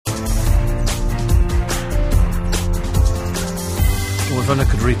only I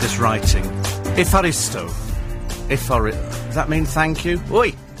could read this writing. Efaristo. Does that mean thank you?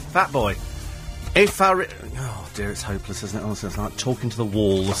 Oi, fat boy. Oh dear, it's hopeless, isn't it? Honestly, it's like talking to the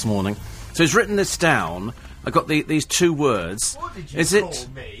wall this morning. So he's written this down. I've got these two words. What did you call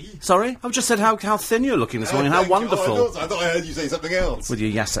me? Sorry? I've just said how thin you're looking this morning, how wonderful. I thought I heard you say something else. With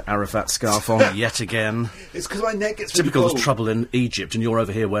your Yasser Arafat scarf on yet again. It's because my neck gets Typical really of trouble in Egypt, and you're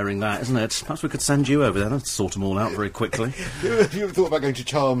over here wearing that, isn't it? Perhaps we could send you over there and sort them all out very quickly. Have you ever thought about going to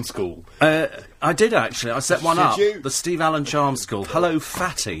charm school? I did, actually. I set one up. you? The Steve Allen Charm School. Hello,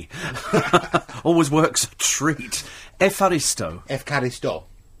 fatty. Always works a treat. Efaristo. Efcharisto.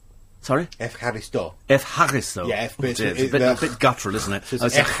 Sorry? Efcharisto. Efcharisto. Yeah, it's a bit guttural, isn't it? So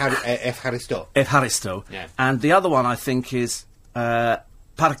it's Efcharisto. Efcharisto. Yeah. And the other one, I think, is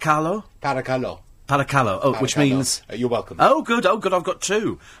Paracalo. Paracalo. Paracalo, which means... you're welcome. Oh, good, I've got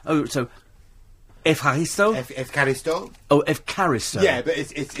two. Oh, so... Efcharisto? Efcharisto. Oh, Efcharisto. Yeah, but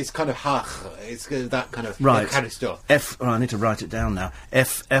it's kind of hach. It's that kind of... Right. Efcharisto. I need to write it down now.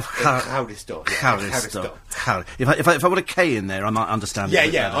 Efcharisto. Efcharisto. If I put a K in there, I might understand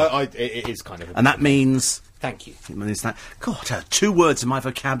it. Yeah, it is kind of... And that means... Thank you. It means that... God, 2 words in my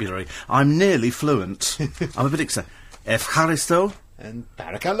vocabulary. I'm nearly fluent. I'm a bit excited. Efcharisto. And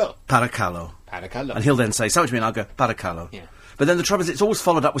Paracalo. Paracalo. Paracalo. And he'll then say, so what do you mean? I'll go, Paracalo. Yeah. But then the trouble is, it's always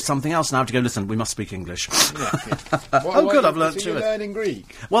followed up with something else, and I have to go, listen, we must speak English. Good, I've learnt you're learning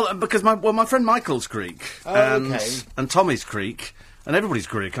Greek? Well, because my friend Michael's Greek. And Tommy's Greek. And everybody's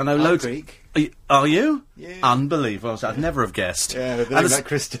Greek. I know loads... Greek. Are you? Yeah. Unbelievable. I'd never have guessed. Yeah, but like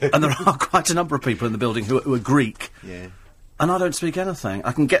Christo. And there are quite a number of people in the building who are Greek. Yeah. And I don't speak anything.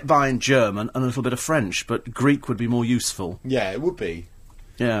 I can get by in German and a little bit of French, but Greek would be more useful. Yeah, it would be.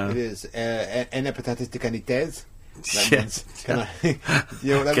 Yeah. It is. Enepatatis decanites. Yes. You know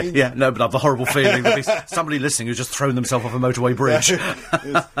what that means? Yeah, no, but I've a horrible feeling there'll be somebody listening who's just thrown themselves off a motorway bridge.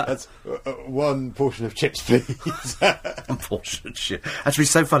 That's one portion of chips, please. Unfortunate shit. Actually,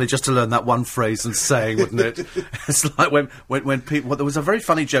 so funny just to learn that one phrase and saying, wouldn't it? It's like when people... Well, there was a very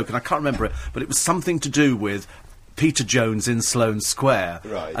funny joke, and I can't remember it, but it was something to do with Peter Jones in Sloane Square.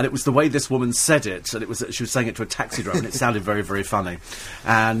 Right. And it was the way this woman said it, and she was saying it to a taxi driver, and it sounded very, very funny.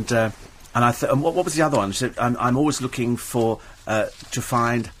 And I thought, what was the other one? She said, I'm always looking for, to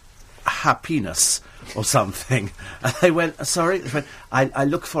find happiness or something. And they went, sorry? They went, I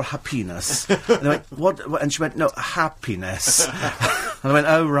look for happiness. And they went, what? And she went, no, happiness. And I went,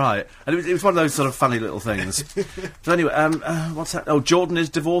 oh, right. And it was one of those sort of funny little things. So anyway, what's that? Oh, Jordan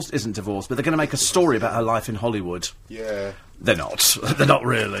isn't divorced, but they're going to make a story about her life in Hollywood. Yeah. They're not. They're not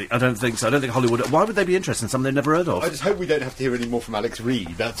really. I don't think so. I don't think Hollywood... Why would they be interested in something they've never heard of? I just hope we don't have to hear any more from Alex Reid,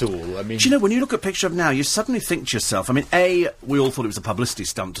 that's all. I mean... Do you know, when you look at a picture of now, you suddenly think to yourself, I mean, A, we all thought it was a publicity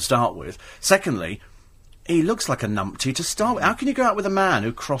stunt to start with. Secondly, he looks like a numpty to start with. How can you go out with a man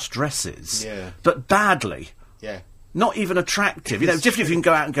who cross-dresses? Yeah. But badly? Yeah. Not even attractive. You know, different if you can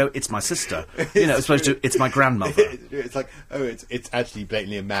go out and go, it's my sister. You know, as opposed to, it's my grandmother. It's like, oh, it's actually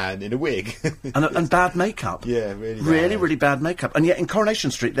blatantly a man in a wig. and bad makeup. Yeah, really bad. Really, really bad makeup. And yet in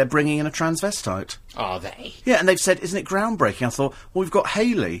Coronation Street, they're bringing in a transvestite. Are they? Yeah, and they've said, isn't it groundbreaking? I thought, well, we've got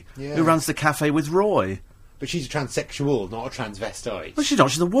Hayley, who runs the cafe with Roy. But she's a transsexual, not a transvestite. Well, she's not.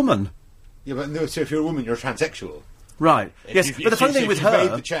 She's a woman. Yeah, but no, so if you're a woman, you're a transsexual. Right. Yes, but the funny thing with her... You've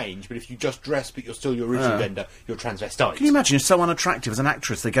made the change, but if you just dress but you're still your original gender, you're transvestite. Can you imagine? You're so unattractive as an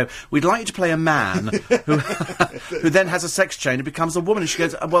actress. They go, we'd like you to play a man who then has a sex change and becomes a woman. And she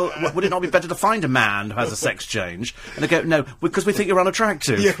goes, well, would it not be better to find a man who has a sex change? And they go, no, because we think you're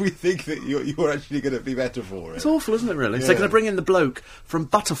unattractive. Yeah, we think that you're actually going to be better for it. It's awful, isn't it, really? Yeah. So they're going to bring in the bloke from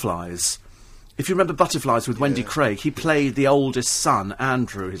Butterflies. If you remember Butterflies with Wendy Craig, he played the oldest son,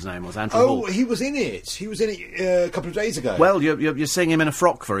 Andrew, his name was, Andrew Hall. He was in it. He was in it a couple of days ago. Well, you're seeing him in a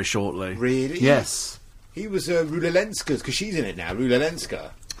frock very shortly. Really? Yes. He was Rula Lenska's, because she's in it now, Rula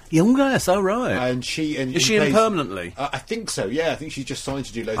Lenska. Yes, oh right. And she... Is she in permanently? I think so, yeah. I think she's just signed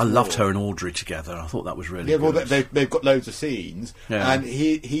to do loads I more. loved her and Audrey together. I thought that was really good. Well, they've got loads of scenes. Yeah. And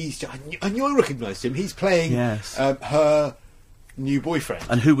he's... I knew I recognised him. He's playing her... new boyfriend.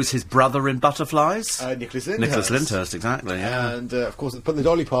 And who was his brother in Butterflies? Nicholas Lyndhurst. Nicholas Lyndhurst, exactly, yeah. And, of course, the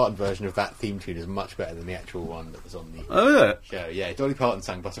Dolly Parton version of that theme tune is much better than the actual one that was on the show. Yeah, Dolly Parton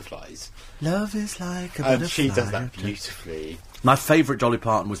sang Butterflies. Love is like a butterfly. And she does that beautifully. My favourite Dolly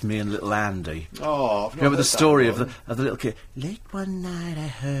Parton was Me and Little Andy. Oh, I've remember the story of the little kid? Late one night I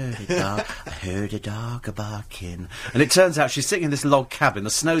heard a dog barking. And it turns out she's sitting in this log cabin, the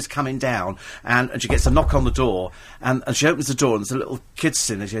snow's coming down, and she gets a knock on the door, and she opens the door, and there's a little kid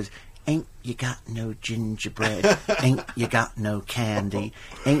sitting there, she goes, Ain't you got no gingerbread? Ain't you got no candy?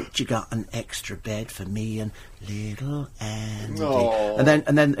 Ain't you got an extra bed for me and little Andy? Aww.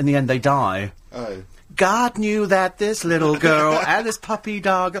 And then in the end they die. Oh. God knew that this little girl and this puppy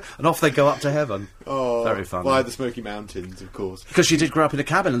dog, and off they go up to heaven. Oh, very funny. By the Smoky Mountains, of course. Because she did grow up in a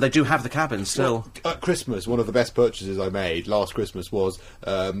cabin, and they do have the cabin still. Well, at Christmas, one of the best purchases I made last Christmas was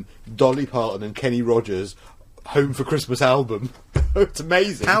Dolly Parton and Kenny Rogers' Home for Christmas album. It's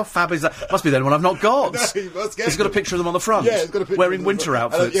amazing. How fab is that? Must be the only one I've not got. No, you must get It's got a them. picture of them on the front. Yeah, it's got a picture wearing of them winter on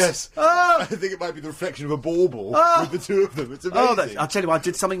the- outfits. Yes. I think it might be the reflection of a bauble with the two of them. It's amazing. I'll tell you what, I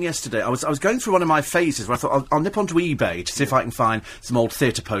did something yesterday. I was going through one of my phases where I thought I'll nip onto eBay to see if I can find some old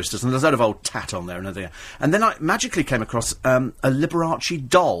theatre posters, and there's a lot of old tat on there and everything. And then I magically came across a Liberace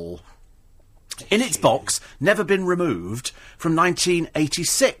doll. In its box, never been removed, from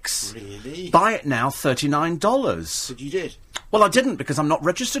 1986. Really? Buy it now, $39. But you did. Well, I didn't, because I'm not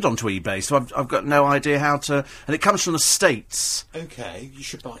registered onto eBay, so I've got no idea how to... And it comes from the States. Okay, you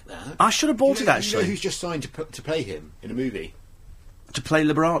should buy that. I should have bought it, actually. You know who's just signed to play him in a movie? To play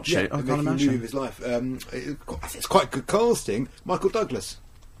Liberace? Yeah, I can't making a movie imagine. of his life. It's quite good casting. Michael Douglas.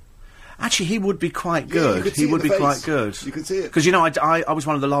 Actually, he would be quite Yeah, good. you could see He it would in be the quite face. good. You could see it. Because, you know, I was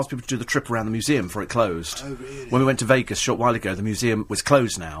one of the last people to do the trip around the museum before it closed. Oh, really? When we went to Vegas a short while ago, the museum was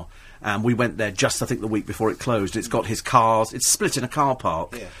closed now. And we went there just, I think, the week before it closed. It's got his cars. It's split in a car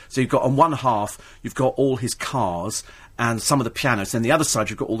park. Yeah. So you've got, on one half, you've got all his cars and some of the pianos. Then the other side,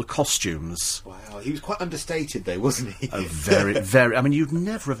 you've got all the costumes. Wow, he was quite understated, though, wasn't he? Oh, very, very... I mean, you'd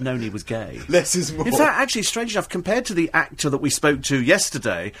never have known he was gay. Less is more. In fact, actually, strange enough, compared to the actor that we spoke to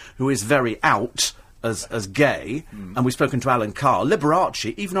yesterday, who is very out as gay, and we've spoken to Alan Carr,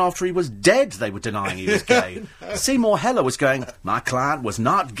 Liberace, even after he was dead, they were denying he was gay. Seymour Heller was going, my client was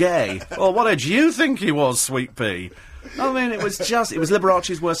not gay. Well, what did you think he was, Sweet Pea? I mean, it was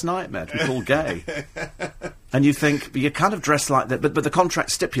Liberace's worst nightmare to be called gay. And you think, but you're kind of dressed like that, but the contract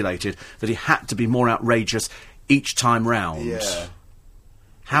stipulated that he had to be more outrageous each time round. Yeah.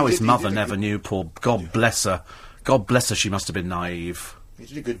 How He his did- he mother did a never good- knew, poor... God bless her. God bless her, she must have been naive. He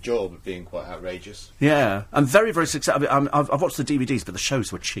did a good job of being quite outrageous. Yeah, and very, very successful. I've watched the DVDs, but the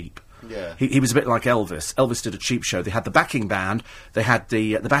shows were cheap. Yeah. He was a bit like Elvis. Elvis did a cheap show. They had the backing band, they had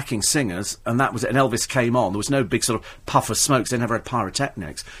the backing singers, and that was it. And Elvis came on. There was no big sort of puff of smoke. They never had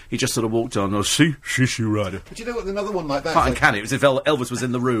pyrotechnics. He just sort of walked on, oh, she rider. But you know what, another one like that... Quite like- uncanny. It was if Elvis was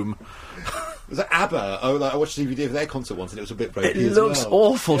in the room. Was that ABBA? Oh, like, I watched a DVD of their concert once and it was a bit It ropey as looks well.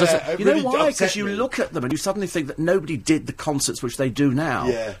 awful, doesn't Yeah, it? You know really why? upset Because you me. look at them and you suddenly think that nobody did the concerts which they do now.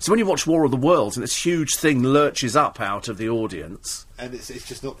 Yeah. So when you watch War of the Worlds and this huge thing lurches up out of the audience... And it's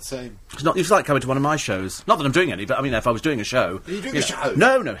just not the same. It's like coming to one of my shows. Not that I'm doing any, but I mean, if I was doing a show... Are you doing a show?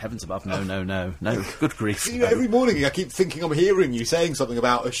 No, heavens above, no. Good grief. You know, every morning I keep thinking I'm hearing you saying something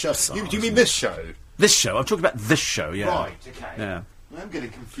about a show. Do you mean this show? This show, I'm talking about this show, yeah. Right, okay. Yeah. I'm getting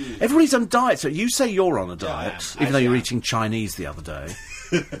confused. Everybody's on diet, so you say you're on a I diet, am. even though you were Actually, eating Chinese the other day.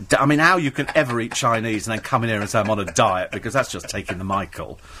 I mean, how you can ever eat Chinese and then come in here and say I'm on a diet, because that's just taking the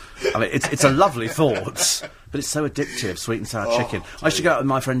Michael. I mean, it's a lovely thought, but it's so addictive, sweet and sour chicken. I used to go out with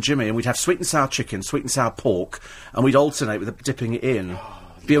my friend Jimmy, and we'd have sweet and sour chicken, sweet and sour pork, and we'd alternate with dipping it in.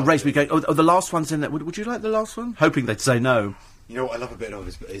 Be a race, we'd go, oh, the last one's in there. Would you like the last one? Hoping they'd say no. You know what I love a bit of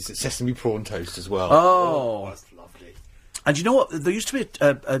is sesame prawn toast as well. Oh. That's lovely. And you know what? There used to be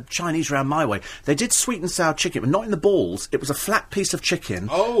a Chinese round my way. They did sweet and sour chicken, but not in the balls. It was a flat piece of chicken,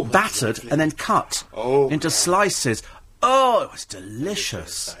 Oh, that's battered, lovely. and then cut into slices. Oh, it was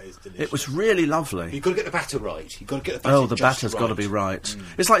delicious. That is delicious. It was really lovely. You've got to get the batter right. You've got to get the batter Oh, the just batter's got to be right. Mm.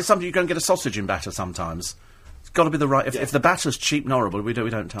 It's like something you go and get a sausage in batter sometimes. It's got to be the right... If the batter's cheap and horrible, we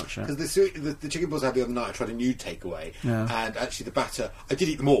don't touch it. Because the chicken balls I had the other night, I tried a new takeaway, Yeah. and actually the batter, I did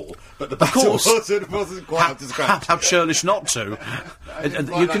eat them all, but the batter course. wasn't quite up to scratch. How churlish not to.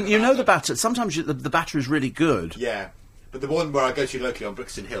 You know the batter. Sometimes the batter is really good. Yeah. But the one where I go to locally on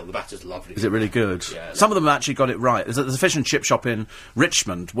Brixton Hill, the batter's lovely. Is it really good? Yeah. Some of them have actually got it right. There's a fish and chip shop in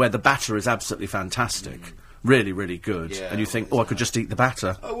Richmond where the batter is absolutely fantastic. Really, really good. Yeah, and you think, oh, I could just eat the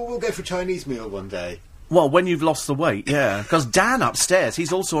batter. Oh, well, we'll go for a Chinese meal one day. Well, when you've lost the weight, yeah. Because Dan upstairs,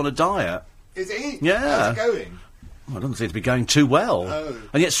 he's also on a diet. Is it? Yeah. How's it going? Well, it doesn't seem to be going too well. Oh.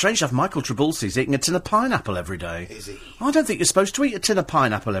 And yet, strange enough, Michael Trabulsi's eating a tin of pineapple every day. Is he? I don't think you're supposed to eat a tin of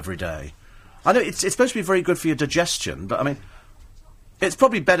pineapple every day. I know it's supposed to be very good for your digestion, but I mean, it's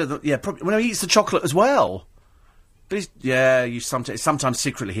probably better than when he eats the chocolate as well. But sometimes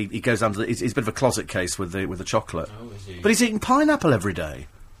secretly he goes under. He's a bit of a closet case with the chocolate. Oh, is he? But he's eating pineapple every day.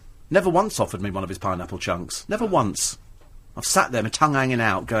 Never once offered me one of his pineapple chunks. Never once. I've sat there, my tongue hanging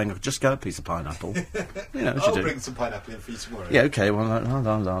out, going, just go a piece of pineapple. You know, as you I'll do. bring some pineapple in for you tomorrow. Yeah, okay, well,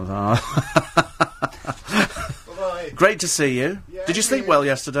 la. Bye-bye. Great to see you. Yeah, Did you sleep well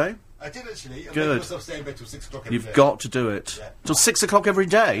yesterday? I did, actually. I'm Good. making myself stay in bed till 6 o'clock every day. You've got to do it. Yeah. Till 6 o'clock every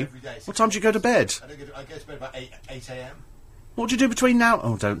day? Every day. What time do you go to bed? I go to bed about 8 a.m. What do you do between now?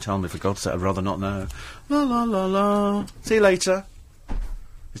 Oh, don't tell me, for God's sake, I'd rather not know. La. See you later.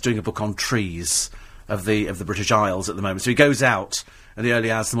 He's doing a book on trees of the British Isles at the moment. So he goes out in the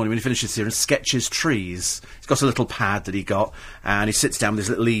early hours of the morning when he finishes here and sketches trees. He's got a little pad that he got, and he sits down with his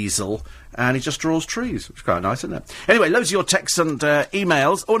little easel, and he just draws trees, which is quite nice, isn't it? Anyway, loads of your texts and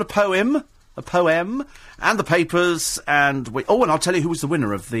emails. Oh, and a poem, and the papers, and and I'll tell you who was the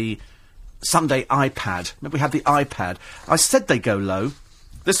winner of the Sunday iPad. Remember we had the iPad. I said they go low.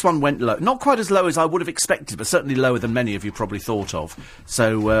 This one went low. Not quite as low as I would have expected, but certainly lower than many of you probably thought of.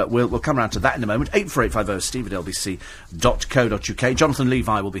 So we'll come round to that in a moment. 84850 steve@lbc.co.uk. Jonathan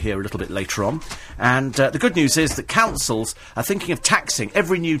Levi will be here a little bit later on. And the good news is that councils are thinking of taxing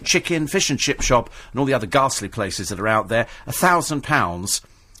every new chicken, fish and chip shop and all the other ghastly places that are out there £1,000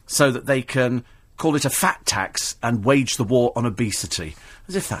 so that they can call it a fat tax and wage the war on obesity.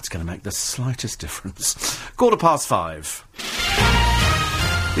 As if that's going to make the slightest difference. 5:15.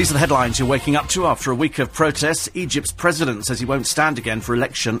 These are the headlines you're waking up to after a week of protests. Egypt's president says he won't stand again for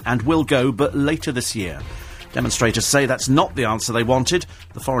election and will go, but later this year. Demonstrators say that's not the answer they wanted.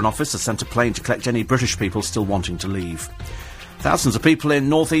 The Foreign Office has sent a plane to collect any British people still wanting to leave. Thousands of people in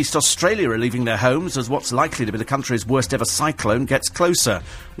northeast Australia are leaving their homes as what's likely to be the country's worst ever cyclone gets closer.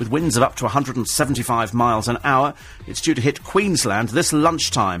 With winds of up to 175 miles an hour, it's due to hit Queensland this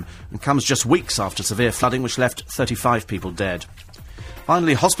lunchtime and comes just weeks after severe flooding which left 35 people dead.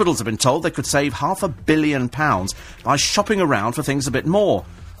 Finally, hospitals have been told they could save £500 million by shopping around for things a bit more.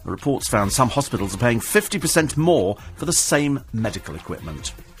 The reports found some hospitals are paying 50% more for the same medical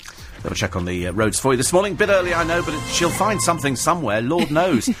equipment. Have a check on the roads for you this morning. Bit early, I know, but she'll find something somewhere, Lord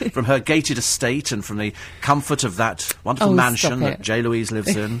knows, from her gated estate and from the comfort of that wonderful mansion that J. Louise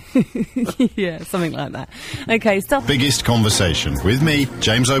lives in. Yeah, something like that. OK, stop. Biggest conversation with me,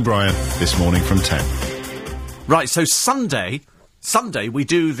 James O'Brien, this morning from 10. Right, so Sunday we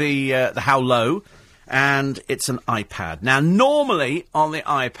do the How Low, and it's an iPad. Now, normally on the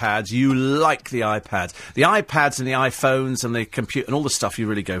iPads, you like the iPads. The iPads and the iPhones and the computer and all the stuff you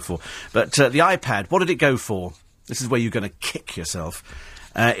really go for. But the iPad, what did it go for? This is where you're going to kick yourself.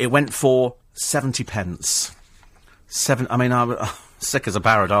 It went for 70 pence. I was sick as a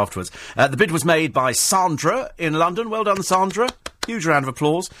parrot afterwards. The bid was made by Sandra in London. Well done, Sandra. Huge round of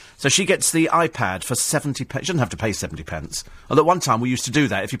applause. So she gets the iPad for 70 pence. She doesn't have to pay 70 pence. Although at one time we used to do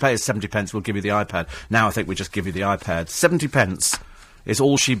that. If you pay us 70 pence, we'll give you the iPad. Now I think we just give you the iPad. 70 pence is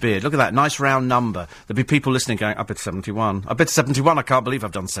all she bid. Look at that. Nice round number. There'll be people listening going, I bid 71. I bid 71. I can't believe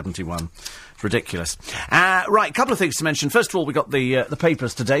I've done 71. It's ridiculous. Right, a couple of things to mention. First of all, we got the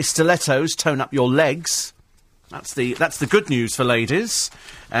papers today. Stilettos tone up your legs. That's the good news for ladies.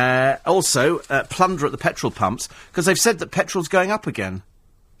 Also, plunder at the petrol pumps, because they've said that petrol's going up again.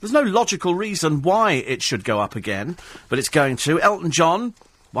 There's no logical reason why it should go up again, but it's going to. Elton John,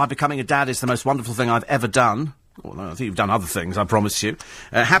 why becoming a dad is the most wonderful thing I've ever done. Well, I think you've done other things, I promise you.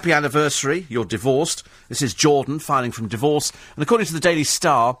 Happy anniversary, you're divorced. This is Jordan filing from divorce. And according to the Daily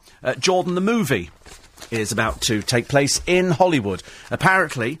Star, Jordan the movie is about to take place in Hollywood.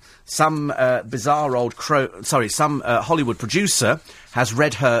 Apparently, some Hollywood producer has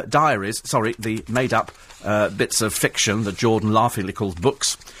read her diaries, the made-up bits of fiction that Jordan laughingly calls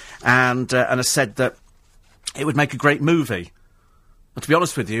books, and has said that it would make a great movie. But to be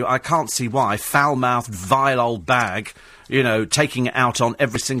honest with you, I can't see why foul-mouthed, vile old bag, taking it out on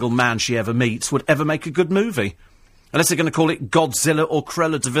every single man she ever meets, would ever make a good movie. Unless they're going to call it Godzilla or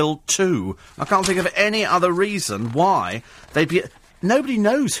Cruella de Vil 2. I can't think of any other reason why they'd be... Nobody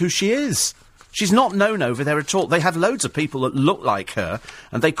knows who she is. She's not known over there at all. They have loads of people that look like her,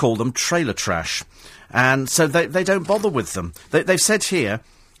 and they call them trailer trash. And so they don't bother with them. They've said here,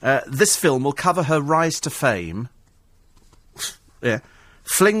 this film will cover her rise to fame. Yeah.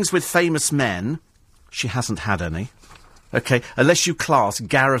 Flings with famous men. She hasn't had any. OK, unless you class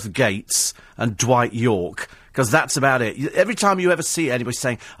Gareth Gates and Dwight York... Because that's about it. Every time you ever see anybody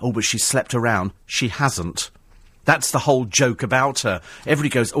saying, oh, but she slept around, she hasn't. That's the whole joke about her. Everybody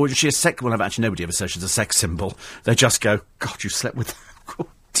goes, oh, is she a sex... Well, actually, nobody ever says she's a sex symbol. They just go, God, you slept with... Oh,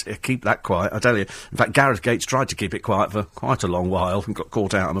 dear, keep that quiet, I tell you. In fact, Gareth Gates tried to keep it quiet for quite a long while and got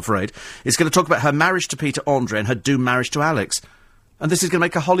caught out, I'm afraid. It's going to talk about her marriage to Peter Andre and her doomed marriage to Alex. And this is going to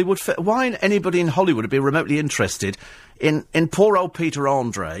make a Hollywood... Why anybody in Hollywood would be remotely interested in poor old Peter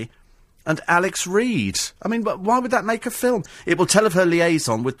Andre... and Alex Reid. I mean, but why would that make a film? It will tell of her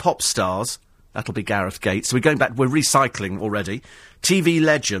liaison with pop stars. That'll be Gareth Gates. So we're going back, we're recycling already. TV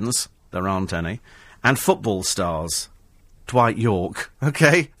legends, there aren't any. And football stars. Dwight York.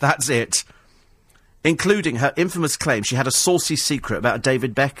 Okay, that's it. Including her infamous claim she had a saucy secret about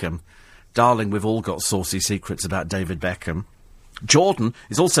David Beckham. Darling, we've all got saucy secrets about David Beckham. Jordan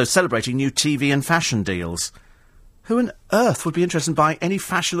is also celebrating new TV and fashion deals. Who on earth would be interested in buying any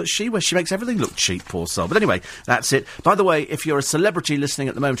fashion that she wears? She makes everything look cheap, poor soul. But anyway, that's it. By the way, if you're a celebrity listening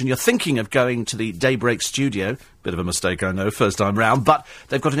at the moment and you're thinking of going to the Daybreak studio, bit of a mistake, I know, first time round, but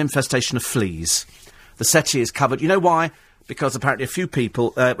they've got an infestation of fleas. The settee is covered. You know why? Because apparently a few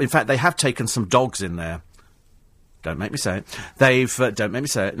people, in fact, they have taken some dogs in there. Don't make me say it. Don't make me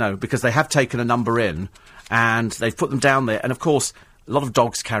say it, no, because they have taken a number in, and they've put them down there, and of course, a lot of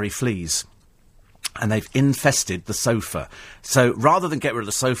dogs carry fleas. And they've infested the sofa. So rather than get rid of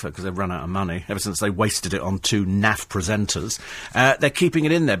the sofa, because they've run out of money, ever since they wasted it on 2 naff presenters, they're keeping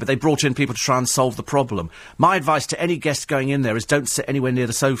it in there, but they brought in people to try and solve the problem. My advice to any guest going in there is don't sit anywhere near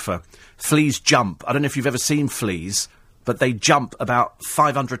the sofa. Fleas jump. I don't know if you've ever seen fleas, but they jump about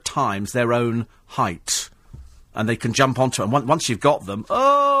 500 times their own height. And they can jump onto it. And once you've got them,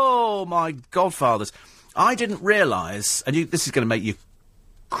 oh, my godfathers. I didn't realise, and this is going to make you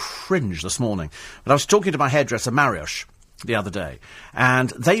cringe this morning, but I was talking to my hairdresser Mariusz the other day, and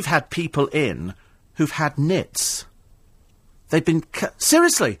they've had people in who've had nits. They've been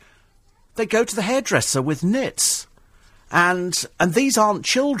seriously, they go to the hairdresser with nits, and these aren't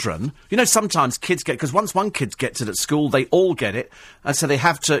children. You know, sometimes kids get, because once one kid gets it at school, they all get it, and so they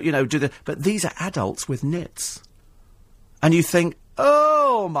have to, you know, do the. But these are adults with nits, and you think,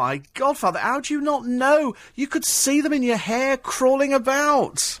 oh, my godfather, how do you not know? You could see them in your hair crawling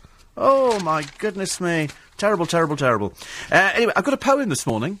about. Oh, my goodness me. Terrible, terrible, terrible. Anyway, I've got a poem this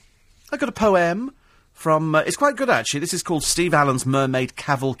morning. I've got a poem from... it's quite good, actually. This is called Steve Allen's Mermaid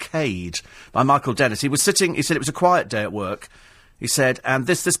Cavalcade by Michael Dennis. He said it was a quiet day at work. He said, and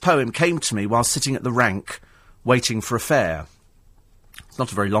this poem came to me while sitting at the rank, waiting for a fare. It's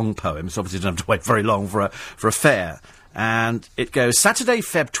not a very long poem, so obviously you don't have to wait very long for a fare. And it goes, Saturday,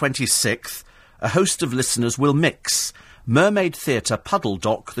 Feb 26th, a host of listeners will mix. Mermaid Theatre, Puddle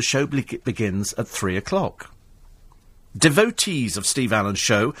Dock, the show begins at 3 o'clock. Devotees of Steve Allen's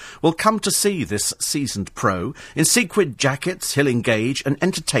show will come to see this seasoned pro in sequined jackets. He'll engage and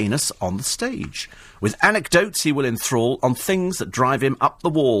entertain us on the stage. With anecdotes he will enthrall on things that drive him up the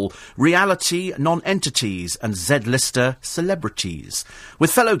wall, reality non-entities and Z-lister celebrities.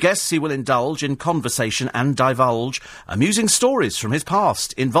 With fellow guests he will indulge in conversation and divulge amusing stories from his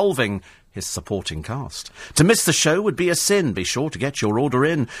past involving his supporting cast. To miss the show would be a sin. Be sure to get your order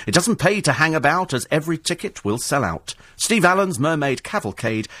in. It doesn't pay to hang about, as every ticket will sell out. Steve Allen's Mermaid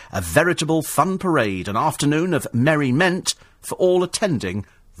Cavalcade, a veritable fun parade, an afternoon of merriment for all attending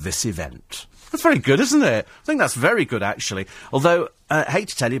this event. That's very good, isn't it? I think that's very good, actually. Although, I hate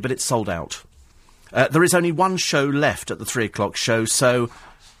to tell you, but it's sold out. There is only one show left at the 3 o'clock show, so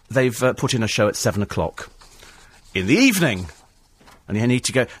they've put in a show at 7 o'clock in the evening. And you need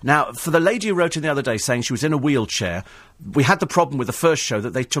to go. Now, for the lady who wrote in the other day saying she was in a wheelchair, we had the problem with the first show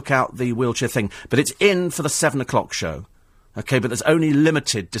that they took out the wheelchair thing, but it's in for the 7 o'clock show. OK, but there's only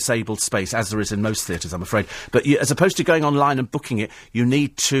limited disabled space, as there is in most theatres, I'm afraid. But as opposed to going online and booking it, you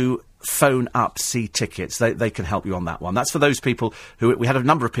need to phone up See Tickets. They can help you on that one. That's for those people who... We had a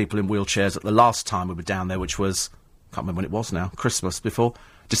number of people in wheelchairs at the last time we were down there, which was... I can't remember when it was now. Christmas before...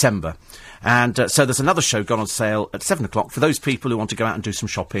 December. And so there's another show gone on sale at 7 o'clock for those people who want to go out and do some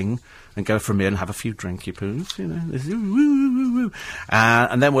shopping and go from here and have a few drinky poos, you know.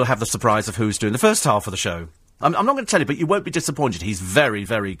 And then we'll have the surprise of who's doing the first half of the show. I'm not going to tell you, but you won't be disappointed. He's very,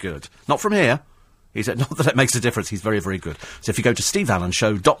 very good. Not from here. Not that it makes a difference. He's very, very good. So if you go to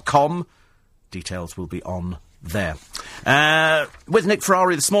steveallenshow.com, details will be on there. With Nick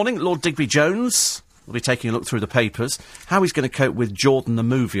Ferrari this morning, Lord Digby Jones... We'll be taking a look through the papers. How he's going to cope with Jordan the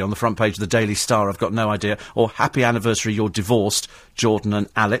movie on the front page of the Daily Star, I've got no idea. Or happy anniversary, you're divorced, Jordan and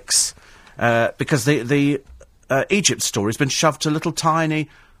Alex. Because the Egypt story's been shoved to little tiny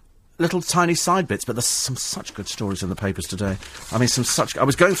side bits. But there's some such good stories in the papers today. I mean, I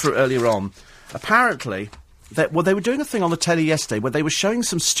was going through earlier on. Apparently... they were doing a thing on the telly yesterday where they were showing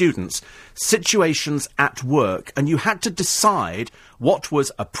some students situations at work, and you had to decide what was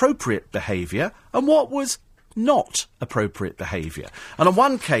appropriate behaviour and what was not appropriate behaviour. And on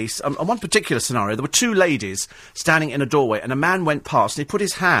one case, on one particular scenario, there were two ladies standing in a doorway, and a man went past and he put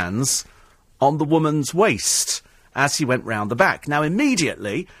his hands on the woman's waist as he went round the back. Now,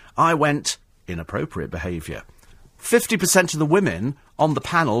 immediately, I went, inappropriate behaviour. 50% of the women on the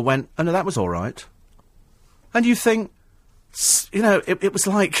panel went, oh no, that was all right. And you think, you know, it was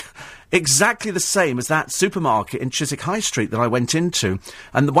like exactly the same as that supermarket in Chiswick High Street that I went into.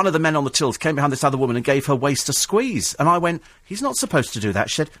 And one of the men on the tills came behind this other woman and gave her waist a squeeze. And I went, he's not supposed to do that.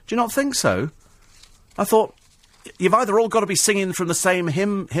 She said, do you not think so? I thought, you've either all got to be singing from the same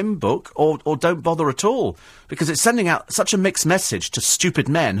hymn book or don't bother at all. Because it's sending out such a mixed message to stupid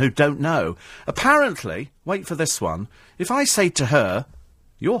men who don't know. Apparently, wait for this one, if I say to her,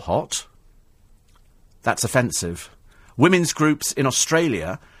 you're hot, that's offensive. Women's groups in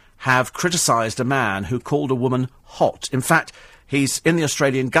Australia have criticised a man who called a woman hot. In fact, he's in the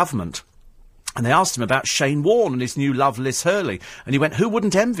Australian government. And they asked him about Shane Warne and his new love, Liz Hurley. And he went, who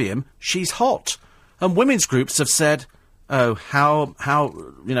wouldn't envy him? She's hot. And women's groups have said, oh, how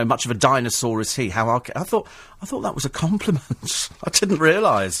you know, much of a dinosaur is he? I thought that was a compliment. I didn't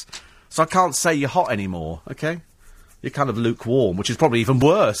realise. So I can't say you're hot anymore, OK? You're kind of lukewarm, which is probably even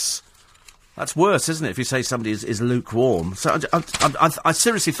worse. That's worse, isn't it, if you say somebody is lukewarm? So I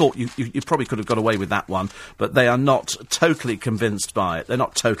seriously thought you probably could have got away with that one, but they are not totally convinced by it. They're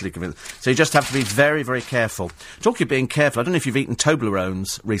not totally convinced. So you just have to be very, very careful. Talking of being careful, I don't know if you've eaten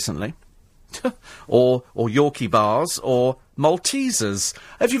Toblerones recently, or Yorkie bars, or Maltesers.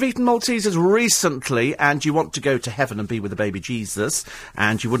 If you've eaten Maltesers recently and you want to go to heaven and be with the baby Jesus,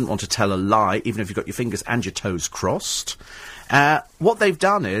 and you wouldn't want to tell a lie, even if you've got your fingers and your toes crossed, what they've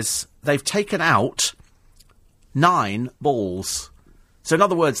done is they've taken out 9 balls. So in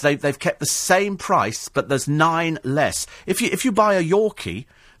other words, they've kept the same price, but there's 9 less. If you buy a Yorkie,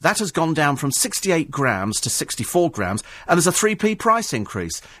 that has gone down from 68 grams to 64 grams, and there's a 3p price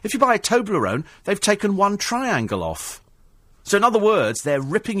increase. If you buy a Toblerone, they've taken 1 triangle off. So in other words, they're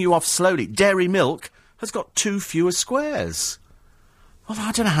ripping you off slowly. Dairy milk has got 2 fewer squares. Well,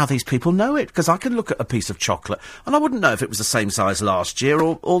 I don't know how these people know it, because I can look at a piece of chocolate, and I wouldn't know if it was the same size last year,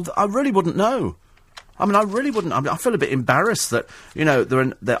 or I really wouldn't know. I mean, I really wouldn't. I feel a bit embarrassed that, you know,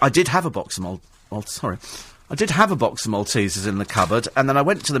 I did have a box of I did have a box of Maltesers in the cupboard, and then I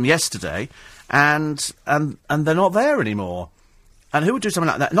went to them yesterday, and they're not there anymore. And who would do something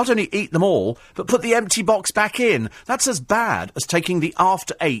like that? Not only eat them all, but put the empty box back in. That's as bad as taking the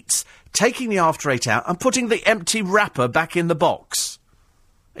After Eights, taking the After Eight out, and putting the empty wrapper back in the box.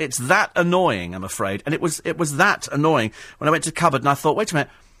 It's that annoying, I'm afraid. And it was that annoying when I went to the cupboard and I thought, wait a minute,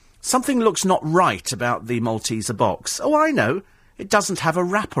 something looks not right about the Malteser box. Oh, I know. It doesn't have a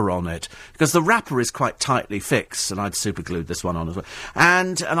wrapper on it, because the wrapper is quite tightly fixed, and I'd superglued this one on as well.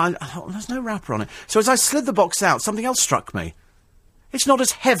 And I thought, well, there's no wrapper on it. So as I slid the box out, something else struck me. It's not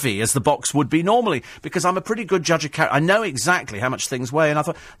as heavy as the box would be normally, because I'm a pretty good judge of character. I know exactly how much things weigh, and I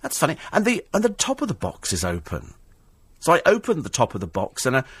thought, that's funny. And the top of the box is open. So I opened the top of the box,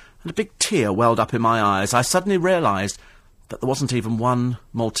 and a big tear welled up in my eyes. I suddenly realised that there wasn't even 1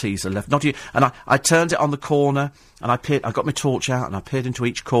 Malteser left. Not you. And I turned it on the corner, and I got my torch out, and I peered into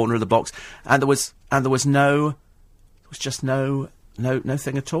each corner of the box, and there was just no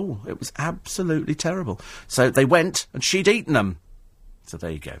thing at all. It was absolutely terrible. So they went, and she'd eaten them. So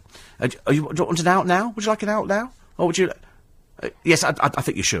there you go. Do you want an out now? Would you like an out now? Or would you... yes, I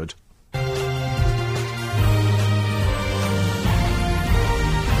think you should.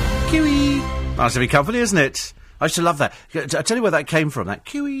 Kiwi! Nice to be company, isn't it? I used to love that. I tell you where that came from, that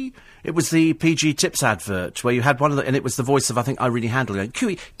Kiwi. It was the PG Tips advert, where you had one of the... And it was the voice of, I think, Irene Handel going,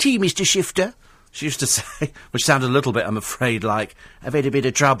 Kiwi, tea, Mr. Shifter. She used to say, which sounded a little bit, I'm afraid, like, I've had a bit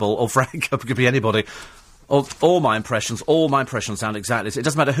of trouble, or Frank, it could be anybody. All my impressions sound exactly... It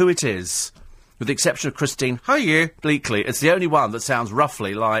doesn't matter who it is, with the exception of Christine, hiya, Bleakley. It's the only one that sounds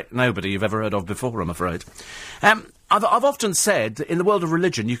roughly like nobody you've ever heard of before, I'm afraid. I've often said that in the world of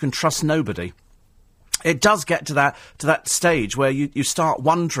religion, you can trust nobody. It does get to that stage where you start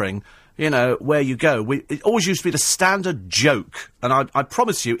wondering, you know, where you go. It always used to be the standard joke, and I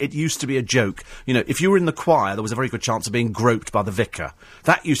promise you, it used to be a joke. You know, if you were in the choir, there was a very good chance of being groped by the vicar.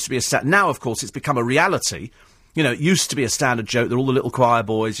 That used to be now, of course, it's become a reality. You know, it used to be a standard joke that all the little choir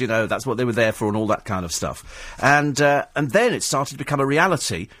boys, you know, that's what they were there for and all that kind of stuff. And then it started to become a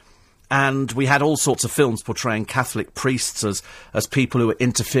reality. And we had all sorts of films portraying Catholic priests as people who were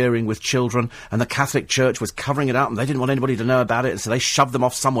interfering with children, and the Catholic Church was covering it up, and they didn't want anybody to know about it, and so they shoved them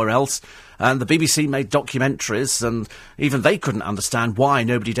off somewhere else. And the BBC made documentaries, and even they couldn't understand why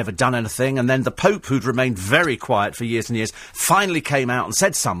nobody'd ever done anything. And then the Pope, who'd remained very quiet for years and years, finally came out and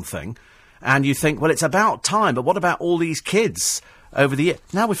said something. And you think, well, it's about time, but what about all these kids over the year?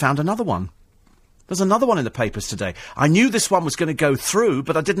 Now we found another one. There's another one in the papers today. I knew this one was going to go through,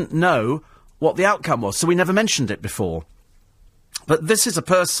 but I didn't know what the outcome was, so we never mentioned it before. But this is a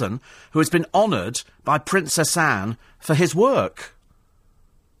person who has been honoured by Princess Anne for his work.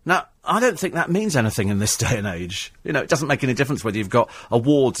 Now, I don't think that means anything in this day and age. You know, it doesn't make any difference whether you've got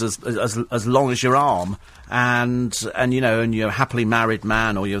awards as long as your arm and you're a happily married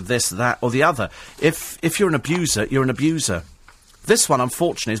man, or you're this, that, or the other. If you're an abuser, you're an abuser. This one,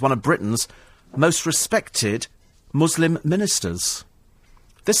 unfortunately, is one of Britain's most respected Muslim ministers.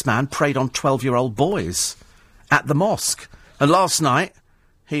 This man preyed on 12-year-old boys at the mosque. And last night,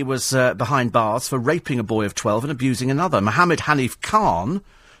 he was behind bars for raping a boy of 12 and abusing another. Mohammed Hanif Khan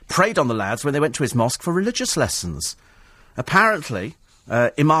preyed on the lads when they went to his mosque for religious lessons. Apparently,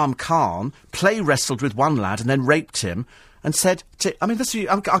 Imam Khan play-wrestled with one lad and then raped him and said to... I mean,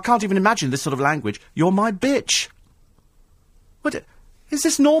 I can't even imagine this sort of language. You're my bitch. What... Is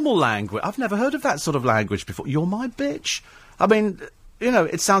this normal language? I've never heard of that sort of language before. You're my bitch. I mean,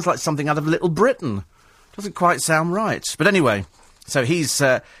 it sounds like something out of Little Britain. Doesn't quite sound right. But anyway, so he's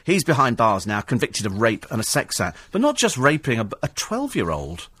behind bars now, convicted of rape and a sex act. But not just raping a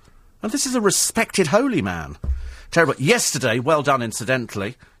 12-year-old. And this is a respected holy man. Terrible. Yesterday, well done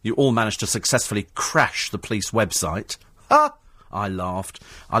incidentally, you all managed to successfully crash the police website. Ha! I laughed.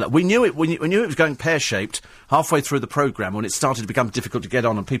 We knew it was going pear-shaped halfway through the programme when it started to become difficult to get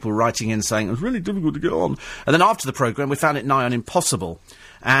on and people writing in saying it was really difficult to get on. And then after the programme we found it nigh on impossible.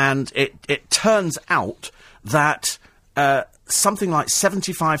 And it turns out that something like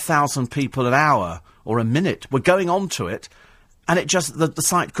 75,000 people an hour or a minute were going onto it, and it just, the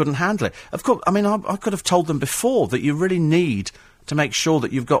site couldn't handle it. Of course, I mean, I could have told them before that you really need to make sure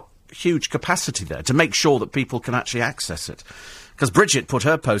that you've got huge capacity there, to make sure that people can actually access it. Because Bridget put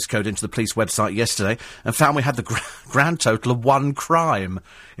her postcode into the police website yesterday and found we had the grand total of 1 crime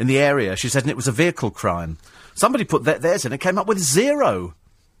in the area. She said, and it was a vehicle crime. Somebody put theirs in and came up with 0.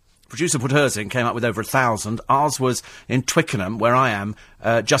 Producer put hers in, came up with over 1,000. Ours was in Twickenham, where I am,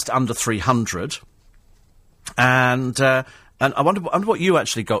 just under 300. And I wonder what you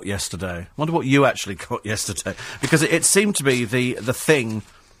actually got yesterday. Because it seemed to be the thing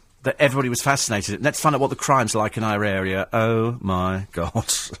that everybody was fascinated in. Let's find out what the crime's like in our area. Oh, my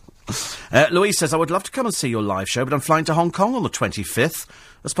God. Louise says, I would love to come and see your live show, but I'm flying to Hong Kong on the 25th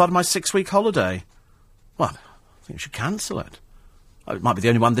as part of my 6-week holiday. Well, I think you should cancel it. It might be the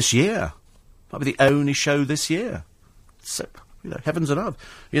only one this year. Might be the only show this year. So, heavens and earth.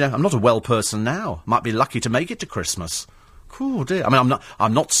 I'm not a well person now. Might be lucky to make it to Christmas. Oh dear. I mean,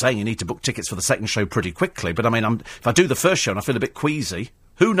 I'm not saying you need to book tickets for the second show pretty quickly, but I mean, if I do the first show and I feel a bit queasy,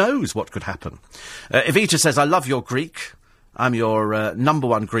 who knows what could happen? Evita says, I love your Greek. I'm your number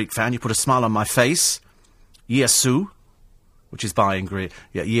one Greek fan. You put a smile on my face. Yesu, which is by in Greek.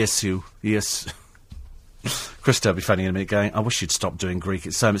 Yeah, Yesu. Yes. Krista will be phoning in a minute going, I wish you'd stop doing Greek.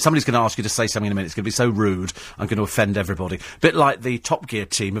 It's so... Somebody's going to ask you to say something in a minute. It's going to be so rude. I'm going to offend everybody. Bit like the Top Gear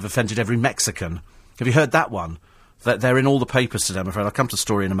team have offended every Mexican. Have you heard that one? That they're in all the papers today, I'm afraid. I'll come to the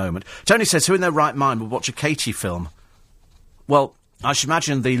story in a moment. Tony says, who in their right mind would watch a Katie film? Well, I should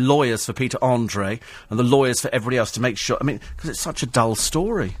imagine the lawyers for Peter Andre and the lawyers for everybody else to make sure... I mean, because it's such a dull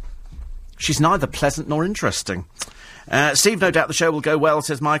story. She's neither pleasant nor interesting. Steve, no doubt the show will go well,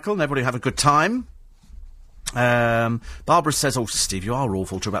 says Michael, and everybody have a good time. Barbara says, oh, Steve, you are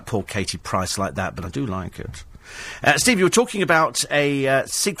awful to talk about poor Katie Price like that, but I do like it. Steve, you were talking about a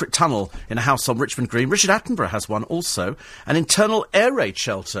secret tunnel in a house on Richmond Green. Richard Attenborough has one also, an internal air raid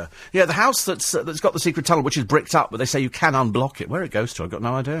shelter. Yeah, the house that's got the secret tunnel, which is bricked up, but they say you can unblock it. Where it goes to, I've got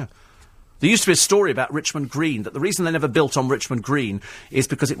no idea. There used to be a story about Richmond Green, that the reason they never built on Richmond Green is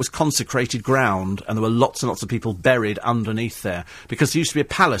because it was consecrated ground and there were lots and lots of people buried underneath there. Because there used to be a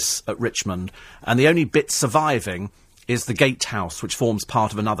palace at Richmond, and the only bit surviving is the gatehouse, which forms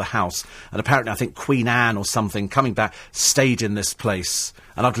part of another house. And apparently, I think Queen Anne or something, coming back, stayed in this place.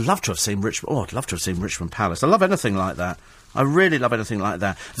 And I'd love to have seen Richmond... Oh, I'd love to have seen Richmond Palace. I love anything like that. I really love anything like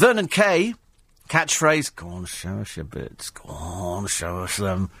that. Vernon Kay... Catchphrase, go on, show us your bits, go on, show us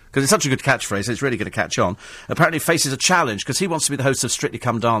them. Because it's such a good catchphrase, it's really going to catch on. Apparently faces a challenge, because he wants to be the host of Strictly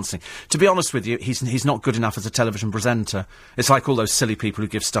Come Dancing. To be honest with you, he's not good enough as a television presenter. It's like all those silly people who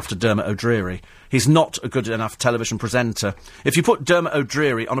give stuff to Dermot O'Dreary. He's not a good enough television presenter. If you put Dermot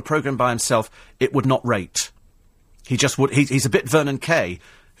O'Dreary on a programme by himself, it would not rate. He just would... He's a bit Vernon Kay.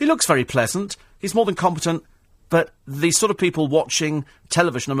 He looks very pleasant, he's more than competent, but the sort of people watching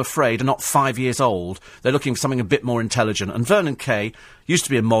television, I'm afraid, are not 5 years old. They're looking for something a bit more intelligent. And Vernon Kay used to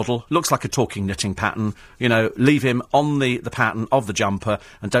be a model, looks like a talking knitting pattern. Leave him on the pattern of the jumper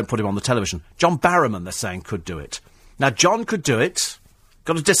and don't put him on the television. John Barrowman, they're saying, could do it. Now, John could do it.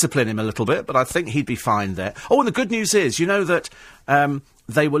 Got to discipline him a little bit, but I think he'd be fine there. Oh, and the good news is, that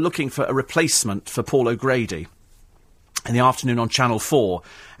they were looking for a replacement for Paul O'Grady. in the afternoon on Channel 4.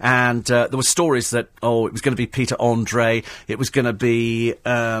 And there were stories that, it was going to be Peter Andre, it was going to be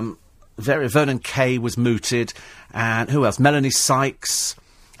Vernon Kay was mooted, and who else? Melanie Sykes,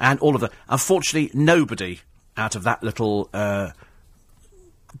 and all of them. Unfortunately, nobody out of that little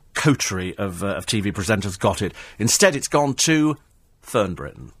coterie of TV presenters got it. Instead, it's gone to Fern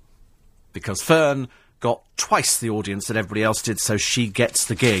Britton, because Fern got twice the audience that everybody else did, so she gets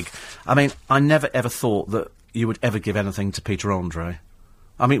the gig. I mean, I never ever thought that you would ever give anything to Peter Andre.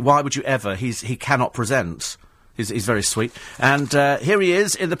 I mean, why would you ever? He cannot present. He's very sweet. And here he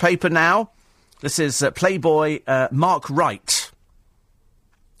is in the paper now. This is Playboy Mark Wright.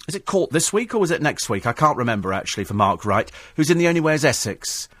 Is it caught this week or was it next week? I can't remember, actually, for Mark Wright, who's in The Only Way is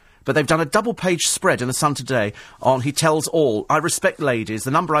Essex. But they've done a double-page spread in The Sun today on He Tells All. I respect ladies.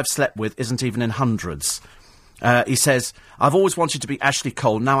 The number I've slept with isn't even in hundreds. He says, I've always wanted to be Ashley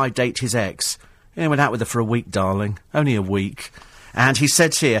Cole. Now I date his ex. He went out with her for a week, darling. Only a week. And he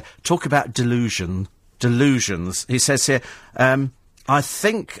said here, talk about delusions. He says here, I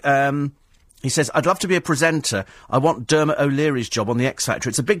think... he says, I'd love to be a presenter. I want Dermot O'Leary's job on The X Factor.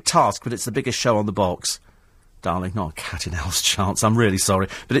 It's a big task, but it's the biggest show on the box. Darling, not a cat in hell's chance. I'm really sorry.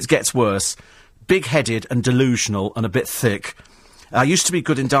 But it gets worse. Big-headed and delusional and a bit thick. I used to be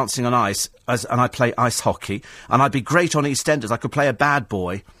good in Dancing on Ice, and I play ice hockey. And I'd be great on EastEnders. I could play a bad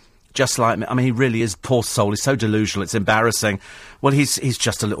boy, just like me. I mean, he really is, poor soul. He's so delusional, it's embarrassing. Well, he's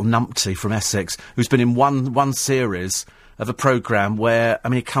just a little numpty from Essex, who's been in one series of a programme where, I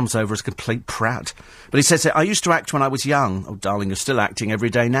mean, he comes over as a complete prat. But he says, I used to act when I was young. Oh, darling, you're still acting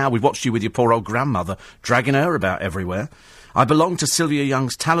every day now. We've watched you with your poor old grandmother, dragging her about everywhere. I belonged to Sylvia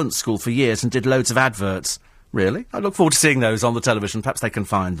Young's talent school for years and did loads of adverts. Really? I look forward to seeing those on the television. Perhaps they can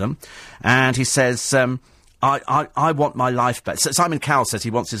find them. And he says, I want my life back. Simon Cowell says he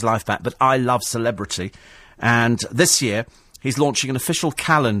wants his life back, but I love celebrity. And this year, he's launching an official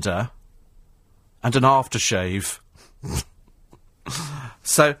calendar and an aftershave.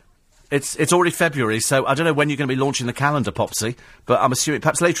 So, it's already February, so I don't know when you're going to be launching the calendar, Popsy, but I'm assuming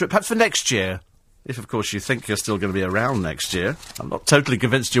perhaps later, perhaps for next year. If, of course, you think you're still going to be around next year. I'm not totally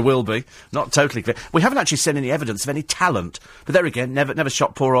convinced you will be. Not totally convinced. We haven't actually seen any evidence of any talent. But there again, never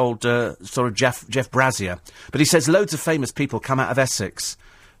shot poor old, sort of Jeff Brazier. But he says loads of famous people come out of Essex.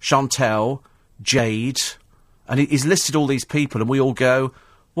 Chantel, Jade, and he's listed all these people, and we all go,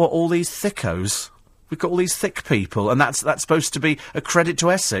 what, all these thickos? We've got all these thick people, and that's supposed to be a credit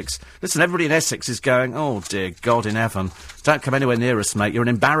to Essex. Listen, everybody in Essex is going, oh, dear God in heaven. Don't come anywhere near us, mate. You're an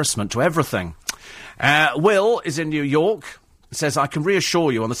embarrassment to everything. Will is in New York. Says, I can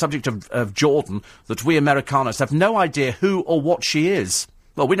reassure you on the subject of Jordan that we Americanos have no idea who or what she is.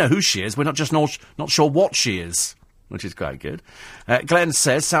 Well, we know who she is. We're not sure what she is, which is quite good. Glenn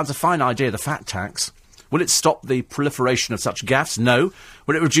says, sounds a fine idea, the fat tax. Will it stop the proliferation of such gaffes? No.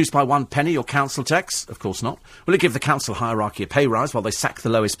 Will it reduce by 1 penny your council tax? Of course not. Will it give the council hierarchy a pay rise while they sack the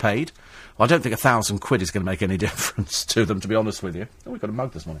lowest paid? Well, I don't think £1,000 is going to make any difference to them, to be honest with you. Oh, we've got a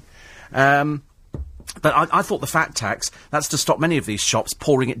mug this morning. But I thought the fat tax, that's to stop many of these shops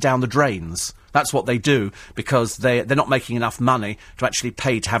pouring it down the drains. That's what they do, because they're not making enough money to actually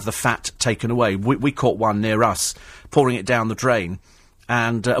pay to have the fat taken away. We caught one near us, pouring it down the drain.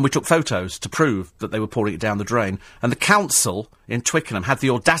 And we took photos to prove that they were pouring it down the drain. And the council in Twickenham had the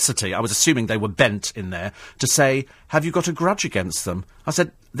audacity, I was assuming they were bent in there, to say, have you got a grudge against them? I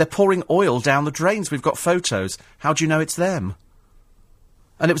said, they're pouring oil down the drains, we've got photos. How do you know it's them?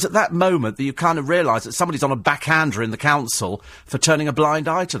 And it was at that moment that you kind of realise that somebody's on a backhander in the council for turning a blind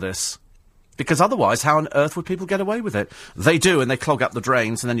eye to this. Because otherwise, how on earth would people get away with it? They do, and they clog up the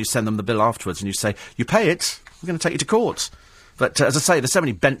drains, and then you send them the bill afterwards, and you say, you pay it, we're going to take you to court. But, as I say, there's so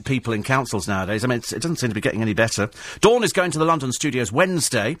many bent people in councils nowadays. I mean, it doesn't seem to be getting any better. Dawn is going to the London studios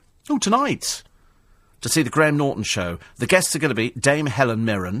Wednesday, tonight, to see the Graham Norton show. The guests are going to be Dame Helen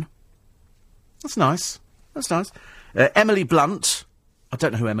Mirren. That's nice. That's nice. Emily Blunt. I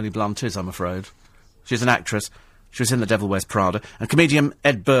don't know who Emily Blunt is, I'm afraid. She's an actress. She was in The Devil Wears Prada. And comedian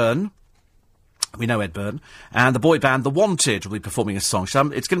Ed Byrne. We know Ed Byrne. And the boy band The Wanted will be performing a song.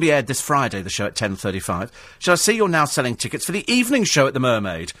 It's going to be aired this Friday, the show, at 10:35. Shall I see you're now selling tickets for the evening show at the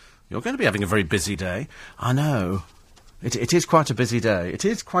Mermaid? You're going to be having a very busy day. I know. It is quite a busy day. It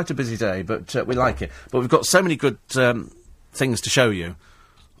is quite a busy day, but we like it. But we've got so many good things to show you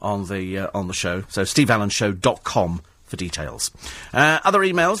on the show. So steveallenshow.com for details. Other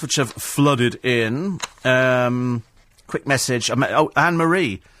emails which have flooded in. Quick message.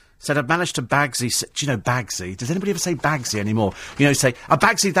 Anne-Marie said, I've managed to Bagsy... Do you know Bagsy? Does anybody ever say Bagsy anymore? You know, say,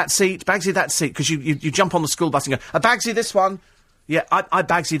 Bagsy that seat, because you jump on the school bus and go, Bagsy this one. Yeah, I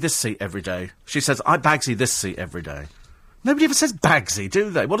Bagsy this seat every day. She says, I Bagsy this seat every day. Nobody ever says Bagsy, do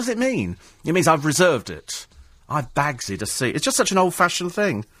they? What does it mean? It means I've reserved it. I've Bagsied a seat. It's just such an old-fashioned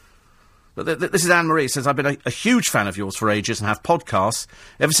thing. But this is Anne-Marie, says, I've been a huge fan of yours for ages and have podcasts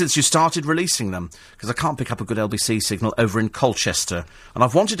ever since you started releasing them, because I can't pick up a good LBC signal over in Colchester. And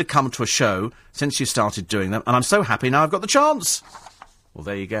I've wanted to come to a show since you started doing them, and I'm so happy now I've got the chance. Well,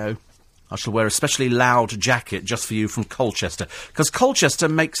 there you go. I shall wear a specially loud jacket just for you from Colchester, because Colchester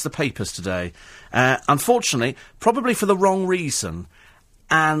makes the papers today. Unfortunately, probably for the wrong reason.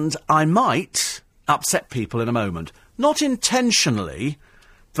 And I might upset people in a moment. Not intentionally,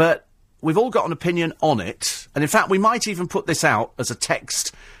 but we've all got an opinion on it. And in fact, we might even put this out as a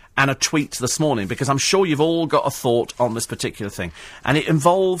text and a tweet this morning, because I'm sure you've all got a thought on this particular thing. And it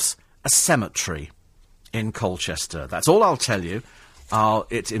involves a cemetery in Colchester. That's all I'll tell you.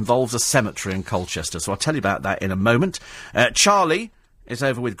 It involves a cemetery in Colchester, so I'll tell you about that in a moment. Charlie is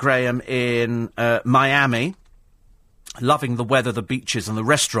over with Graham in Miami, loving the weather, the beaches and the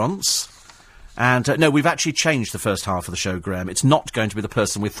restaurants. And, no, we've actually changed the first half of the show, Graham. It's not going to be the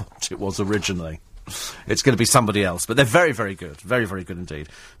person we thought it was originally. It's going to be somebody else. But they're very, very good. Very, very good indeed.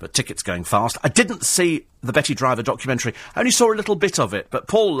 But tickets going fast. I didn't see the Betty Driver documentary. I only saw a little bit of it, but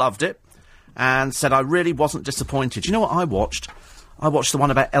Paul loved it and said I really wasn't disappointed. You know what I watched? I watched the one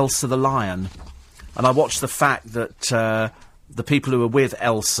about Elsa the lion. And I watched the fact that the people who were with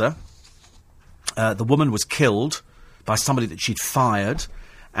Elsa, the woman was killed by somebody that she'd fired.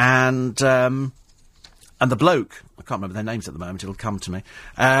 And the bloke, I can't remember their names at the moment, it'll come to me,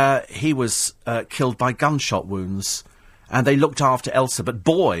 he was killed by gunshot wounds. And they looked after Elsa. But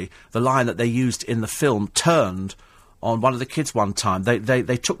boy, the lion that they used in the film turned on one of the kids one time.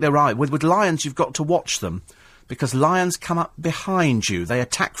 They took their eye. With lions, you've got to watch them, because lions come up behind you. They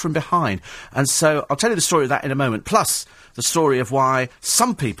attack from behind. And so I'll tell you the story of that in a moment. Plus, the story of why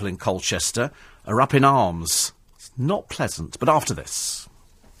some people in Colchester are up in arms. It's not pleasant, but after this.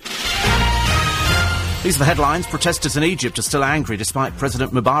 These are the headlines. Protesters in Egypt are still angry despite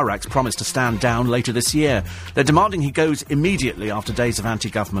President Mubarak's promise to stand down later this year. They're demanding he goes immediately after days of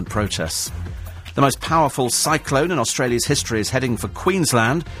anti-government protests. The most powerful cyclone in Australia's history is heading for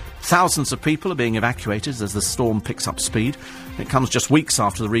Queensland. Thousands of people are being evacuated as the storm picks up speed. It comes just weeks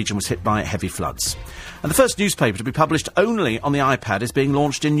after the region was hit by heavy floods. And the first newspaper to be published only on the iPad is being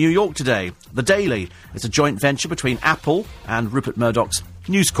launched in New York today. The Daily is a joint venture between Apple and Rupert Murdoch's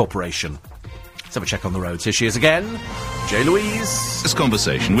News Corporation. Let's have a check on the roads. Here she is again, Jay Louise. This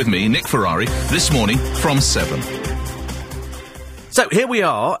conversation with me, Nick Ferrari, this morning from 7. So here we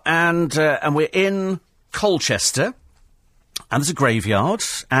are, and we're in Colchester, and there's a graveyard,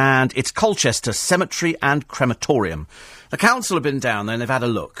 and it's Colchester Cemetery and Crematorium. The council have been down there and they've had a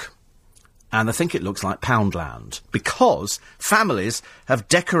look, and they think it looks like Poundland, because families have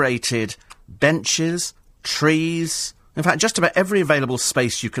decorated benches, trees, in fact, just about every available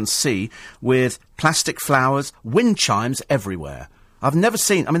space you can see, with plastic flowers, wind chimes everywhere. I've never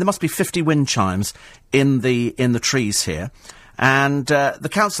seen, there must be 50 wind chimes in the trees here. And the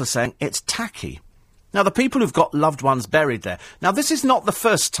council is saying it's tacky. Now, the people who've got loved ones buried there. Now, this is not the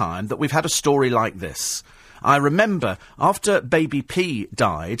first time that we've had a story like this. I remember after Baby P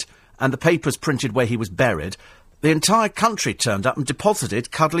died and the papers printed where he was buried, the entire country turned up and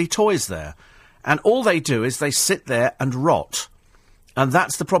deposited cuddly toys there. And all they do is they sit there and rot. And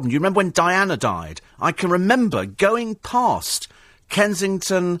that's the problem. You remember when Diana died? I can remember going past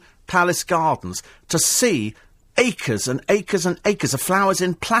Kensington Palace Gardens to see acres and acres and acres of flowers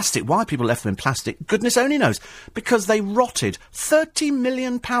in plastic. Why people left them in plastic, goodness only knows. Because they rotted. £30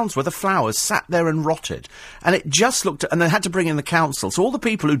 million worth of flowers sat there and rotted. And it just looked... And they had to bring in the council. So all the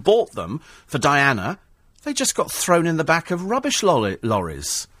people who bought them for Diana, they just got thrown in the back of rubbish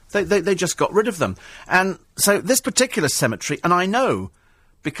lorries. They just got rid of them. And so this particular cemetery, and I know,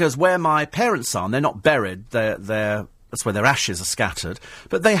 because where my parents are, and they're not buried, that's where their ashes are scattered.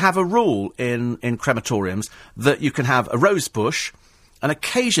 But they have a rule in crematoriums that you can have a rose bush, and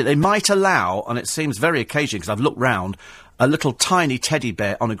occasionally they might allow, and it seems very occasionally because I've looked round, a little tiny teddy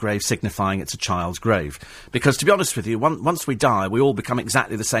bear on a grave signifying it's a child's grave. Because, to be honest with you, once we die, we all become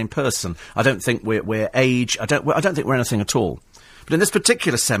exactly the same person. I don't think we're age. I don't think we're anything at all. But in this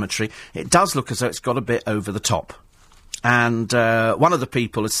particular cemetery, it does look as though it's got a bit over the top. And one of the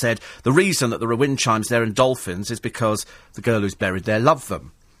people has said the reason that there are wind chimes there and dolphins is because the girl who's buried there loved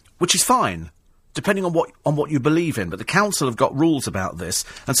them, which is fine, depending on what you believe in. But the council have got rules about this,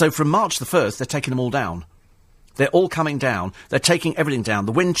 and so from March the 1st, they're taking them all down. They're all coming down. They're taking everything down,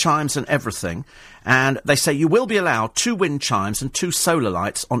 the wind chimes and everything. And they say you will be allowed 2 wind chimes and 2 solar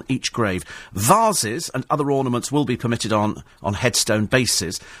lights on each grave. Vases and other ornaments will be permitted on headstone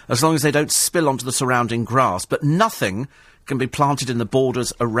bases, as long as they don't spill onto the surrounding grass. But nothing can be planted in the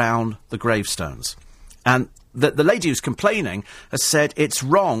borders around the gravestones. And the lady who's complaining has said it's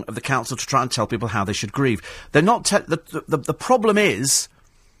wrong of the council to try and tell people how they should grieve. They're not... The problem is,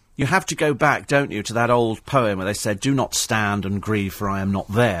 you have to go back, don't you, to that old poem where they said, "Do not stand and grieve, for I am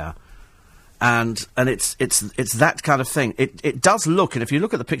not there." And it's that kind of thing. It does look, and if you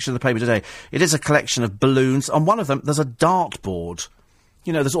look at the picture of the paper today, it is a collection of balloons. On one of them, there's a dartboard.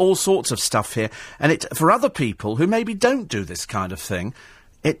 You know, there's all sorts of stuff here. And for other people who maybe don't do this kind of thing,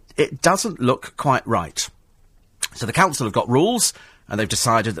 it doesn't look quite right. So the council have got rules, and they've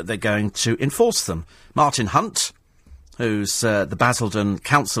decided that they're going to enforce them. Martin Hunt, who's the Basildon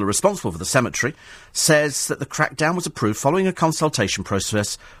councillor responsible for the cemetery, says that the crackdown was approved following a consultation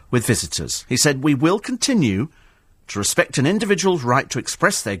process with visitors. He said, "We will continue to respect an individual's right to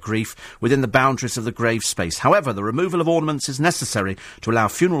express their grief within the boundaries of the grave space. However, the removal of ornaments is necessary to allow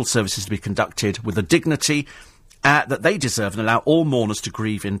funeral services to be conducted with the dignity that they deserve and allow all mourners to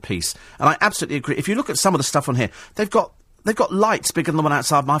grieve in peace." And I absolutely agree. If you look at some of the stuff on here, they've got lights bigger than the one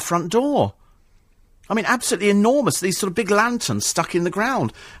outside my front door. I mean, absolutely enormous, these sort of big lanterns stuck in the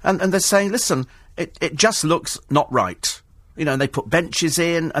ground. And they're saying, listen, it just looks not right. You know, and they put benches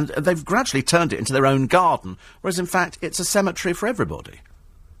in, and they've gradually turned it into their own garden, whereas, in fact, it's a cemetery for everybody.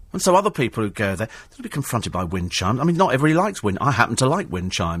 And so other people who go there, they'll be confronted by wind chimes. I mean, not everybody likes wind. I happen to like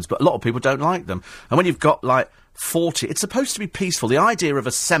wind chimes, but a lot of people don't like them. And when you've got, 40... It's supposed to be peaceful. The idea of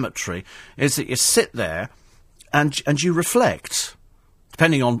a cemetery is that you sit there and you reflect,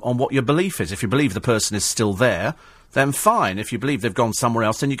 depending on what your belief is. If you believe the person is still there, then fine. If you believe they've gone somewhere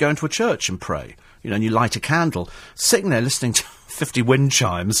else, then you go into a church and pray. You know, and you light a candle. Sitting there listening to 50 wind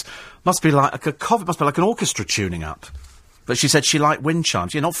chimes must be like an orchestra tuning up. But she said she liked wind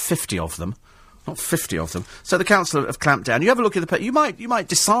chimes. Yeah, not 50 of them. Not 50 of them. So the council have clamped down. You have a look at the... You might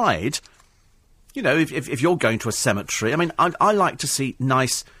decide, you know, if you're going to a cemetery... I mean, I like to see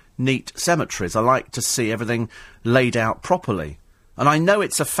nice, neat cemeteries. I like to see everything laid out properly. And I know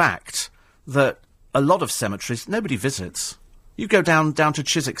it's a fact that a lot of cemeteries, nobody visits. You go down to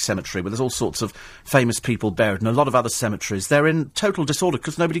Chiswick Cemetery, where there's all sorts of famous people buried, and a lot of other cemeteries, they're in total disorder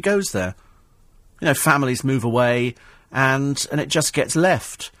because nobody goes there. You know, families move away, and it just gets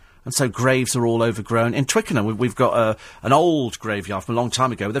left. And so graves are all overgrown. In Twickenham, we've got an old graveyard from a long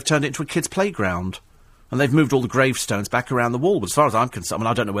time ago, where they've turned it into a kids' playground. And they've moved all the gravestones back around the wall. But as far as I'm concerned, I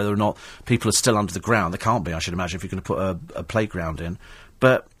mean, I don't know whether or not people are still under the ground. They can't be, I should imagine, if you're going to put a playground in.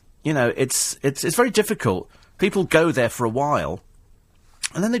 But, you know, it's very difficult. People go there for a while,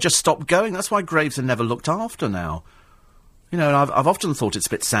 and then they just stop going. That's why graves are never looked after now. You know, and I've often thought it's a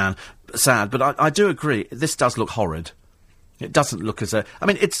bit sad, but I do agree, this does look horrid. It doesn't look as a... I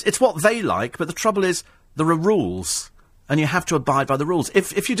mean, it's what they like, but the trouble is, there are rules, and you have to abide by the rules.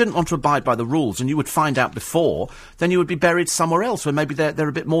 If you didn't want to abide by the rules, and you would find out before, then you would be buried somewhere else, where maybe they're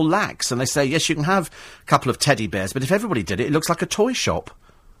a bit more lax, and they say, yes, you can have a couple of teddy bears, but if everybody did it, it looks like a toy shop.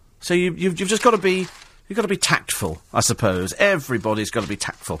 So you've just got to be... You've got to be tactful, I suppose. Everybody's got to be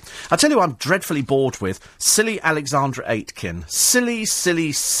tactful. I'll tell you who I'm dreadfully bored with. Silly Alexandra Aitken. Silly,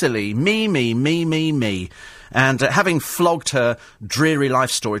 silly, silly. Me. And having flogged her dreary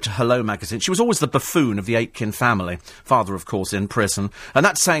life story to Hello magazine, she was always the buffoon of the Aitken family. Father, of course, in prison. And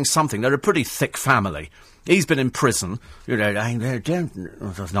that's saying something. They're a pretty thick family. He's been in prison. You know,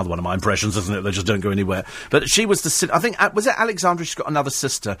 that's another one of my impressions, isn't it? They just don't go anywhere. But she was I think, was it Alexandra? She's got another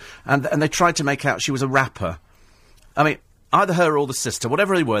sister. And they tried to make out she was a rapper. I mean, either her or the sister,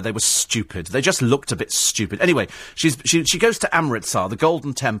 whatever they were stupid. They just looked a bit stupid. Anyway, she goes to Amritsar, the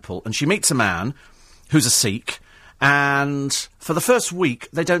Golden Temple, and she meets a man who's a Sikh. And for the first week,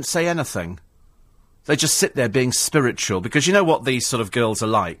 they don't say anything. They just sit there being spiritual, because you know what these sort of girls are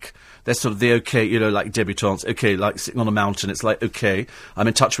like. They're sort of the okay, you know, like debutantes, okay, like sitting on a mountain, it's like, okay, I'm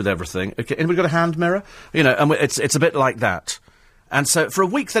in touch with everything, okay, anybody got a hand mirror? You know, and it's a bit like that. And so for a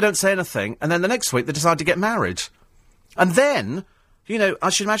week they don't say anything, and then the next week they decide to get married. And then, you know, I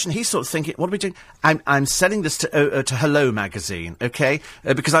should imagine he's sort of thinking, what are we doing? I'm selling this to Hello magazine, okay?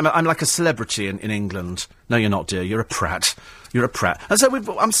 Because I'm like a celebrity in England. No, you're not, dear, you're a prat. You're a prat. And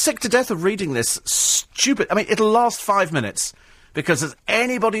so I'm sick to death of reading this stupid... I mean, it'll last 5 minutes, because as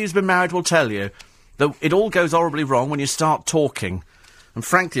anybody who's been married will tell you, that it all goes horribly wrong when you start talking. And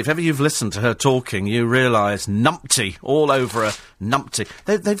frankly, if ever you've listened to her talking, you realise numpty, all over a numpty.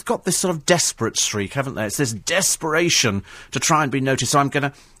 They've got this sort of desperate streak, haven't they? It's this desperation to try and be noticed.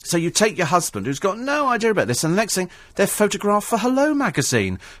 So you take your husband, who's got no idea about this, and the next thing, they're photographed for Hello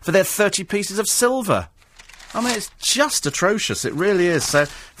magazine, for their 30 pieces of silver. I mean, it's just atrocious. It really is. So,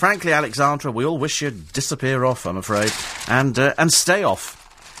 frankly, Alexandra, we all wish you'd disappear off, I'm afraid, and stay off.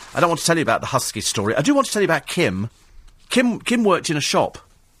 I don't want to tell you about the husky story. I do want to tell you about Kim Kim worked in a shop.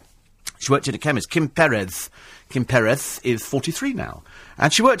 She worked in a chemist. Kim Perez. Kim Perez is 43 now.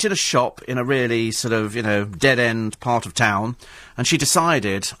 And she worked in a shop in a really sort of, dead-end part of town. And she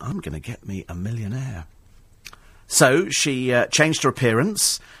decided, I'm going to get me a millionaire. So she changed her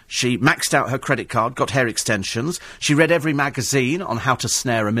appearance. She maxed out her credit card, got hair extensions. She read every magazine on how to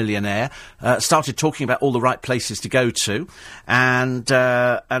snare a millionaire, started talking about all the right places to go to, and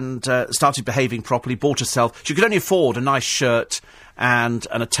started behaving properly, bought herself... She could only afford a nice shirt and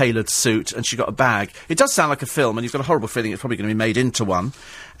a tailored suit, and she got a bag. It does sound like a film, and you've got a horrible feeling it's probably going to be made into one.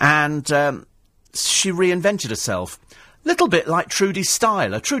 And she reinvented herself. Little bit like Trudy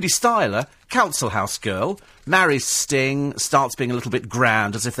Styler. Trudy Styler, council house girl, marries Sting, starts being a little bit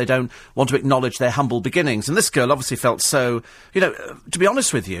grand, as if they don't want to acknowledge their humble beginnings. And this girl obviously felt so... to be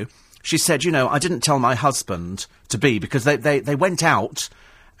honest with you, she said, I didn't tell my husband to be, because they went out,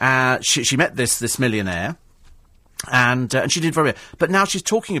 she met this millionaire, and she did very well. But now she's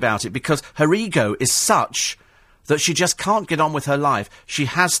talking about it because her ego is such... that she just can't get on with her life. She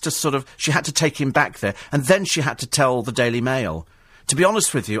had to take him back there, and then she had to tell the Daily Mail. To be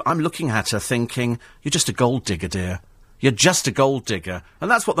honest with you, I'm looking at her thinking, you're just a gold digger, dear. You're just a gold digger. And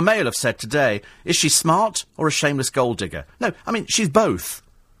that's what the Mail have said today. Is she smart or a shameless gold digger? No, I mean, she's both.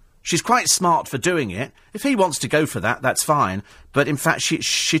 She's quite smart for doing it. If he wants to go for that, that's fine. But in fact,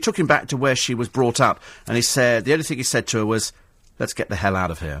 she took him back to where she was brought up, and the only thing he said to her was, let's get the hell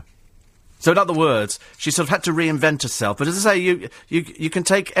out of here. So in other words, she sort of had to reinvent herself. But as I say, you can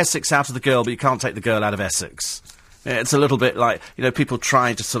take Essex out of the girl, but you can't take the girl out of Essex. It's a little bit like, people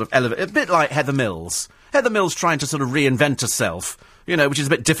trying to sort of elevate... A bit like Heather Mills. Heather Mills trying to sort of reinvent herself, which is a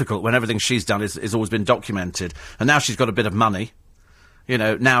bit difficult when everything she's done is always been documented. And now she's got a bit of money.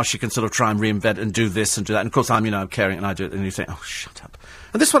 Now she can sort of try and reinvent and do this and do that. And of course I'm caring and I do it, and you think, oh, shut up.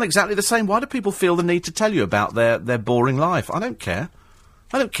 And this one exactly the same. Why do people feel the need to tell you about their boring life? I don't care.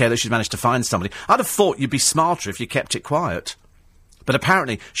 I don't care that she's managed to find somebody. I'd have thought you'd be smarter if you kept it quiet. But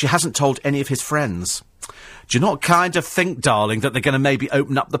apparently she hasn't told any of his friends. Do you not kind of think, darling, that they're going to maybe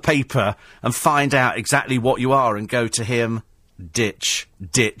open up the paper and find out exactly what you are and go to him, ditch,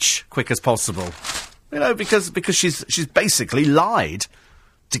 quick as possible? Because she's basically lied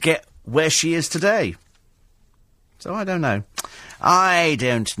to get where she is today. So I don't know.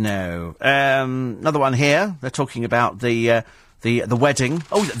 Another one here. They're talking about the wedding.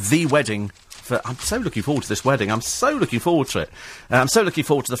 Oh, the wedding. I'm so looking forward to this wedding. I'm so looking forward to it. I'm so looking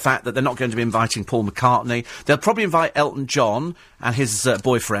forward to the fact that they're not going to be inviting Paul McCartney. They'll probably invite Elton John and his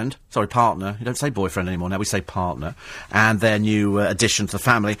partner. You don't say boyfriend anymore now, we say partner. And their new addition to the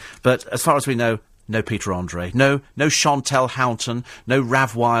family. But as far as we know, no Peter Andre, no Chantel Houghton, no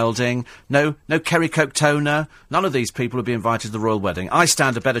Rav Wilding, no Kerry Coke-Toner. None of these people will be invited to the royal wedding. I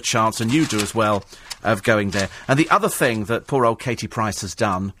stand a better chance, and you do as well, of going there. And the other thing that poor old Katie Price has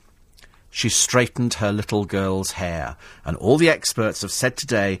done, she's straightened her little girl's hair. And all the experts have said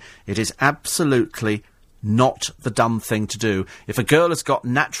today it is absolutely not the dumb thing to do. If a girl has got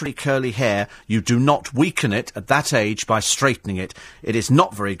naturally curly hair, you do not weaken it at that age by straightening it. It is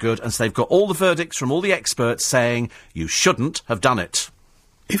not very good, and so they've got all the verdicts from all the experts saying you shouldn't have done it.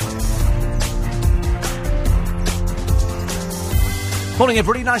 Morning,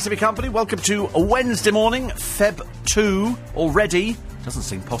 everybody. Nice to be company. Welcome to a Wednesday morning, Feb 2 already. Doesn't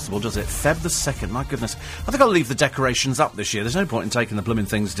seem possible, does it? Feb the 2nd, my goodness. I think I'll leave the decorations up this year. There's no point in taking the blooming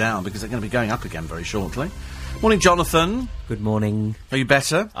things down, because they're going to be going up again very shortly. Morning, Jonathan. Good morning. Are you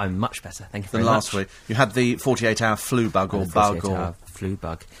better? I'm much better, thank you very than much. last week. You had the 48-hour flu bug or bug or... flu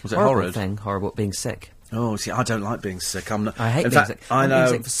bug. Was it horrid? Horrible being sick. Oh, see, I don't like being sick. I hate being sick. I've been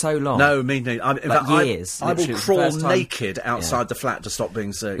sick for so long. No, me neither. Years. I will crawl naked outside the flat to stop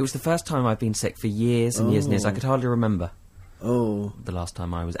being sick. It was the first time I've been sick for years and years and years. I could hardly remember. Oh. The last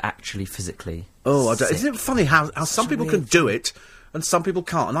time I was actually physically sick. Isn't it funny how some people can do it and some people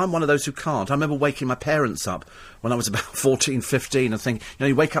can't? And I'm one of those who can't. I remember waking my parents up when I was about 14, 15 and thinking,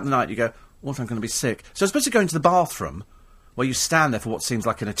 you wake up in the night, you go, what, I'm going to be sick. So I was supposed to go into the bathroom where you stand there for what seems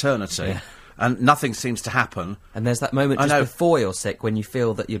like an eternity. Yeah. And nothing seems to happen. And there's that moment just before you're sick when you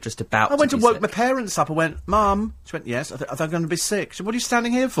feel that you're just about to be sick. I went and woke my parents up. I went, Mum. She went, yes. Are they going to be sick? She said, what are you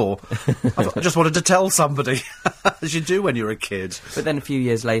standing here for? I just wanted to tell somebody, as you do when you're a kid. But then a few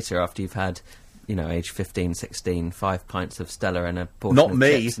years later, after you've had, age 15, 16, 5 pints of Stella and a portion of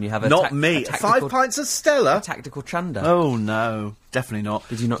chips, and you have Not me. 5 pints of Stella? A tactical chanda. Oh, no. Definitely not.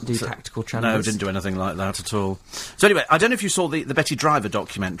 Did you not do tactical chandas? No, didn't do anything like that at all. So anyway, I don't know if you saw the Betty Driver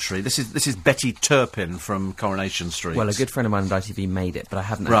documentary. This is Betty Turpin from Coronation Street. Well, a good friend of mine at ITV made it, but I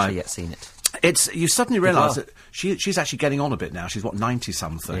haven't actually yet seen it. You suddenly realise that she's actually getting on a bit now. She's,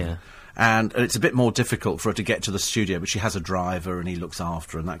 90-something? Yeah. And it's a bit more difficult for her to get to the studio, but she has a driver and he looks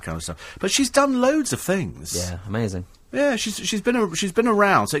after her and that kind of stuff. But she's done loads of things. Yeah, amazing. Yeah, she's been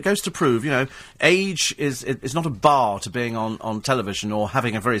around, so it goes to prove, age is not a bar to being on television or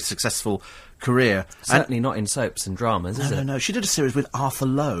having a very successful career. Certainly not in soaps and dramas, is it? No. She did a series with Arthur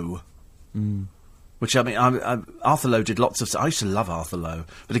Lowe. Which, I mean, Arthur Lowe did lots of... I used to love Arthur Lowe.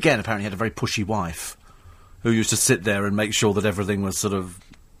 But again, apparently he had a very pushy wife who used to sit there and make sure that everything was sort of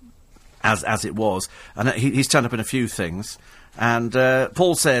as it was. And he's turned up in a few things. And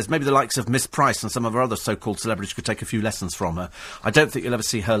Paul says maybe the likes of Miss Price and some of our other so-called celebrities could take a few lessons from her. I don't think you'll ever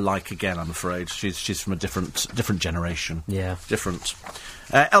see her like again, I'm afraid. She's from a different generation. Yeah. Different.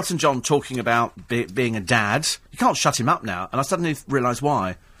 Elton John talking about being a dad. You can't shut him up now. And I suddenly realise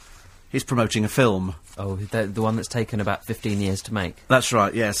why. He's promoting a film. Oh, the one that's taken about 15 years to make. That's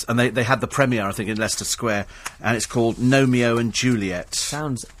right, yes. And they had the premiere, I think, in Leicester Square, and it's called Romeo and Juliet.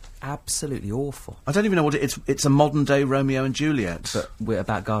 Sounds absolutely awful. I don't even know what it is. It's a modern-day Romeo and Juliet. But we're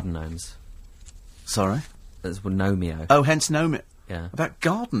about garden gnomes. Sorry? That's Nomeo. Oh, hence Nomeo. Yeah. About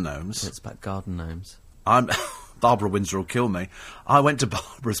garden gnomes? It's about garden gnomes. Barbara Windsor will kill me. I went to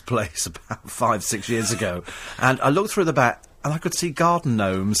Barbara's place about 5-6 years ago, and I looked through the back, and I could see garden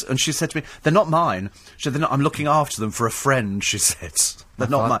gnomes, and she said to me, "They're not mine." She said, I'm looking after them for a friend, she said. They're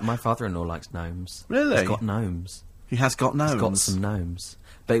not mine. My father-in-law likes gnomes. Really? He's got gnomes. He has got gnomes? He's got some gnomes.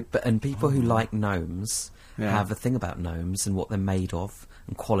 And people who like gnomes have a thing about gnomes and what they're made of,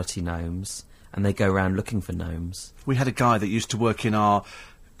 and quality gnomes, and they go around looking for gnomes. We had a guy that used to work in our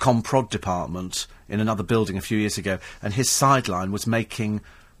Comprod department in another building a few years ago, and his sideline was making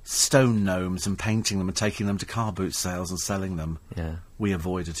stone gnomes and painting them and taking them to car boot sales and selling them. Yeah. We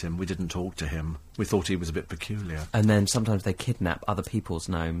avoided him. We didn't talk to him. We thought he was a bit peculiar. And then sometimes they kidnap other people's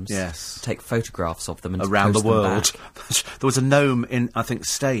gnomes. Yes. Take photographs of them and around post the world. them back. There was a gnome in, I think,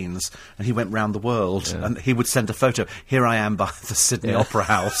 Staines, and he went round the world, and he would send a photo. Here I am by the Sydney Opera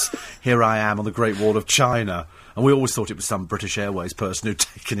House. Here I am on the Great Wall of China. And we always thought it was some British Airways person who'd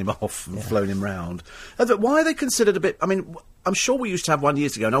taken him off and flown him round. Why are they considered a bit... I mean, I'm sure we used to have one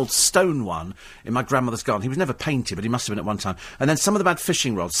years ago, an old stone one in my grandmother's garden. He was never painted, but he must have been at one time. And then some of them had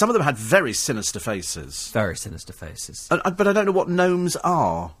fishing rods. Some of them had very sinister faces. Very sinister faces. But I don't know what gnomes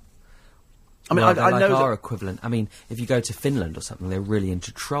are. I mean, well, I know our equivalent. I mean, if you go to Finland or something, they're really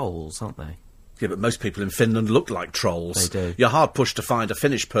into trolls, aren't they? Yeah, but most people in Finland look like trolls. They do. You're hard pushed to find a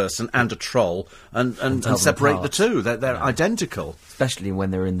Finnish person and a troll and separate the two. They're identical. Especially when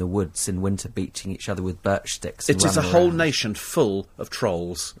they're in the woods in winter, beating each other with birch sticks. It is a whole nation full of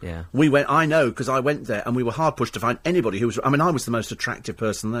trolls. Yeah. I know, because I went there, and we were hard pushed to find anybody who was... I mean, I was the most attractive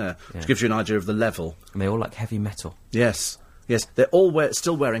person there, which gives you an idea of the level. And they all like heavy metal. Yes. Yes, they're all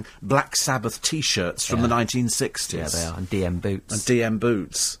still wearing Black Sabbath T-shirts from the 1960s. Yeah, they are, and DM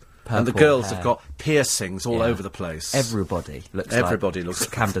boots. And the girls have got piercings all over the place. Everybody looks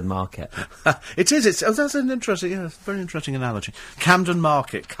like Camden Market. It is. That's an interesting, very interesting analogy. Camden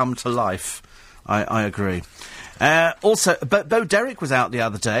Market come to life. I agree. Also, Bo Derek was out the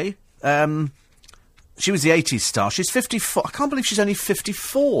other day. She was the 80s star. She's 54. I can't believe she's only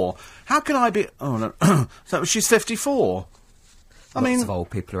 54. How can I be... Oh, no. So she's 54. Lots of old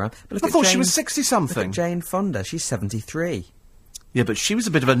people around. But I thought she was 60-something. Look at Jane Fonda. She's 73. Yeah, but she was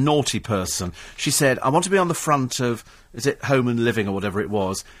a bit of a naughty person. She said, I want to be on the front of, is it Home and Living or whatever it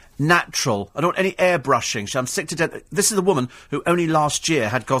was, natural. I don't want any airbrushing. I'm sick to death. This is the woman who only last year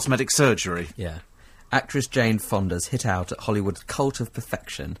had cosmetic surgery. Yeah. Actress Jane Fonda's hit out at Hollywood's cult of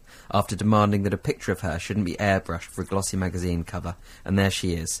perfection after demanding that a picture of her shouldn't be airbrushed for a glossy magazine cover. And there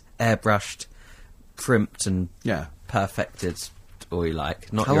she is. Airbrushed, primped and perfected, all you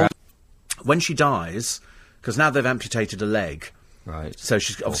like. Not your... When she dies, because now they've amputated a leg... Right. So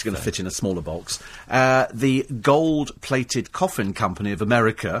she's obviously going to fit in a smaller box. The gold-plated coffin company of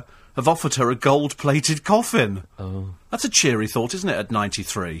America have offered her a gold-plated coffin. Oh. That's a cheery thought, isn't it, at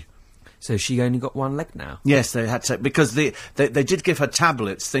 93? So she only got one leg now? Yes, they had to... Because they did give her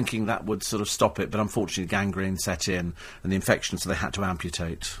tablets thinking that would sort of stop it, but unfortunately gangrene set in and the infection, so they had to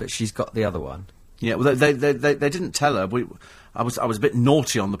amputate. But she's got the other one? Yeah, well, they didn't tell her. I was a bit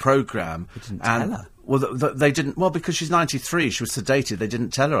naughty on the programme. They didn't tell her? Well, they didn't... Well, because she's 93, she was sedated, they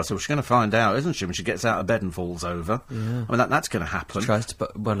didn't tell her. I said, well, she's going to find out, isn't she, when she gets out of bed and falls over. Yeah. I mean, that's going to happen. She tries to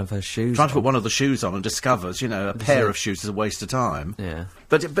put one of her shoes Trying to put one of the shoes on and discovers, a pair of shoes is a waste of time. Yeah.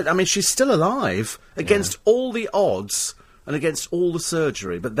 But I mean, she's still alive against all the odds and against all the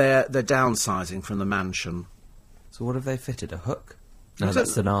surgery, but they're downsizing from the mansion. So what have they fitted, a hook? No,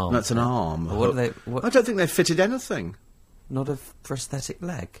 that's an arm. That's an arm. What are they... I don't think they've fitted anything. Not a prosthetic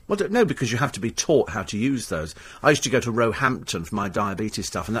leg? Well, no, because you have to be taught how to use those. I used to go to Roehampton for my diabetes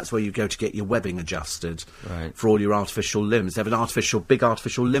stuff, and that's where you go to get your webbing adjusted for all your artificial limbs. They have an big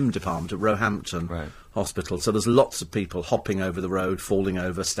artificial limb department at Roehampton Hospital, so there's lots of people hopping over the road, falling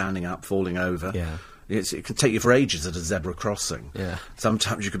over, standing up, falling over. Yeah. It can take you for ages at a zebra crossing. Yeah.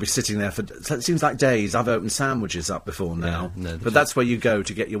 Sometimes you could be sitting there for... It seems like days. I've opened sandwiches up before now. Yeah, no, but that's where you go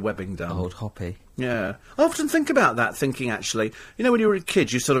to get your webbing done. Old Hoppy. Yeah. I often think about that, thinking, actually, you know, when you were a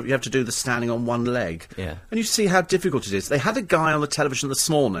kid, you have to do the standing on one leg. Yeah. And you see how difficult it is. They had a guy on the television this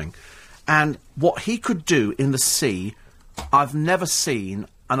morning, and what he could do in the sea, I've never seen,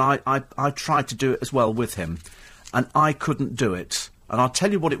 and I tried to do it as well with him, and I couldn't do it. And I'll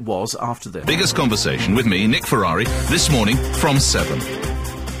tell you what it was after this. Biggest Conversation with me, Nick Ferrari, this morning from 7.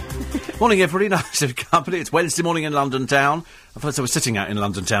 Morning, everybody. Nice to have company. It's Wednesday morning in London town. I thought I was sitting out in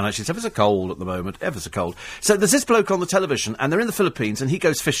London town, actually. It's ever so cold at the moment. Ever so cold. So there's this bloke on the television, and they're in the Philippines, and he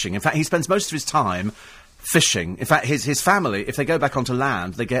goes fishing. In fact, he spends most of his time fishing. In fact, his family, if they go back onto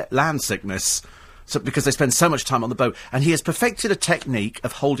land, they get land sickness because they spend so much time on the boat. And he has perfected a technique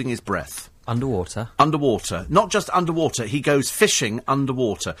of holding his breath. Underwater? Underwater. Not just underwater, he goes fishing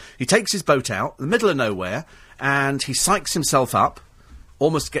underwater. He takes his boat out, in the middle of nowhere, and he psychs himself up,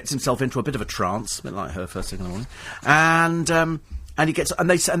 almost gets himself into a bit of a trance, a bit like her first thing in the morning, and he gets... And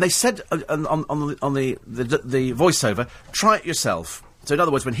they said on the voiceover, try it yourself. So in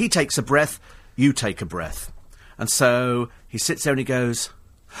other words, when he takes a breath, you take a breath. And so he sits there and he goes...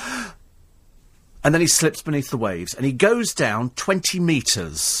 And then he slips beneath the waves, and he goes down 20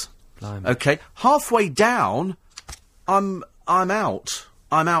 metres. Blimey. Okay, halfway down, I'm out.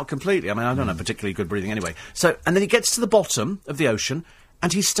 I'm out completely. I mean, I don't have particularly good breathing anyway. So, and then he gets to the bottom of the ocean,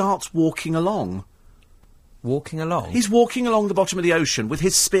 and he starts walking along. Walking along? He's walking along the bottom of the ocean with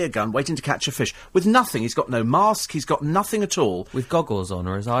his spear gun, waiting to catch a fish, with nothing. He's got no mask. He's got nothing at all. With goggles on,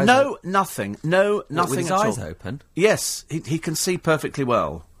 or his eyes? No, nothing. No, nothing with his at all. eyes open? Yes, he can see perfectly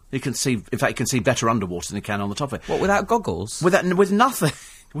well. He can see. In fact, he can see better underwater than he can on the top of it. What, without goggles? With nothing.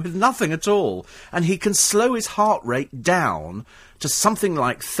 With nothing at all. And he can slow his heart rate down to something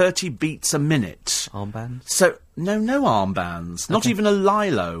like 30 beats a minute. Armbands? So, no armbands. Not even a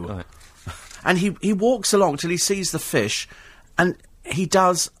lilo. Right. And he walks along till he sees the fish, and he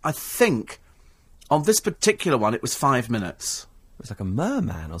does, I think, on this particular one, it was 5 minutes. It was like a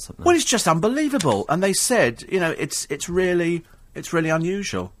merman or something. Well, it's just unbelievable. And they said, you know, it's really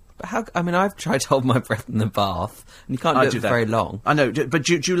unusual. But how... I mean, I've tried to hold my breath in the bath, and you can't do it for very long. I know, but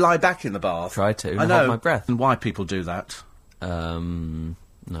do you lie back in the bath? Try to, I know. hold my breath. And why people do that? No.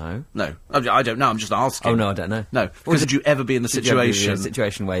 No. I don't know, I'm just asking. Oh, no, I don't know. No. Because did you ever be in the Did you ever be situation... in a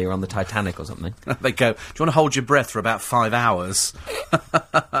situation where you're on the Titanic or something? They go, do you want to hold your breath for about 5 hours?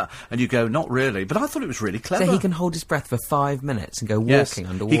 And you go, not really. But I thought it was really clever. So he can hold his breath for 5 minutes and go walking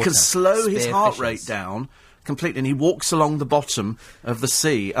underwater. He can slow his Spear heart fishes. rate down completely, and he walks along the bottom of the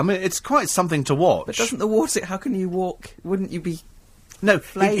sea. I mean, it's quite something to watch. But doesn't the water... How can you walk... Wouldn't you be... No,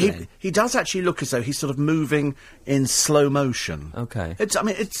 flailing? he does actually look as though he's sort of moving in slow motion. Okay. It was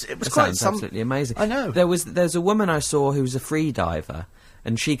That quite sounds absolutely amazing. I know. There's a woman I saw who was a free diver,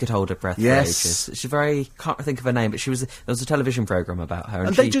 and she could hold her breath for Yes. ages. She's can't think of her name, but there was a television programme about her.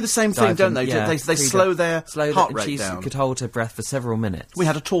 And she they do the same thing, dived don't in- they? yeah, They free slow dive- their slow heart and rate she down. could hold her breath for several minutes. We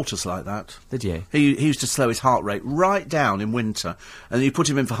had a tortoise like that. Did you? He used to slow his heart rate right down in winter, and then you put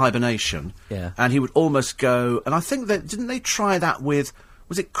him in for hibernation. Yeah. And he would almost go... And I think that... Didn't they try that with...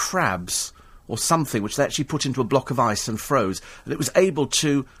 Was it crabs or something, which they actually put into a block of ice and froze, and it was able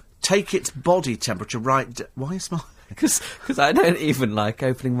to take its body temperature right... Why are you smiling? Because I don't even like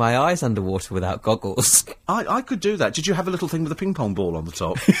opening my eyes underwater without goggles. I could do that. Did you have a little thing with a ping pong ball on the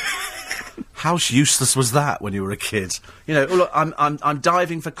top? How useless was that when you were a kid? You know, oh, look, I'm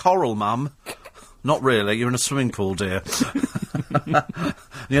diving for coral, Mum. Not really. You're in a swimming pool, dear.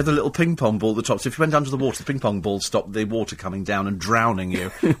 You had the little ping pong ball at the top. So if you went under the water, the ping pong ball stopped the water coming down and drowning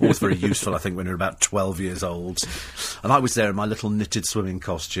you. Always very useful, I think, when you're about 12 years old. And I was there in my little knitted swimming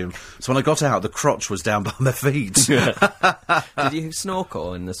costume. So when I got out, the crotch was down by my feet. Did you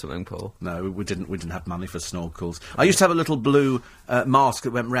snorkel in the swimming pool? No, we didn't have money for snorkels. I used to have a little blue mask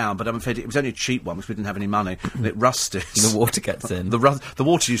that went round, but I'm afraid it was only a cheap one because we didn't have any money, and it rusted. The water gets in. The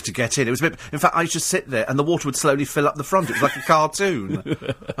water used to get in. It was a bit... In fact, I used to sit there, and the water would slowly fill up the front. It was like a cartoon.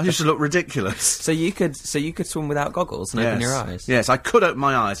 I used to look ridiculous. So you could swim without goggles and open your eyes? Yes, I could open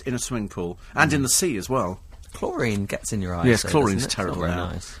my eyes in a swimming pool, and in the sea as well. Chlorine gets in your eyes. Yes, though, chlorine's doesn't it? It's terrible not very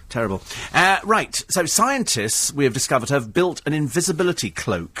now. nice. Terrible. Right, so scientists, we have discovered, have built an invisibility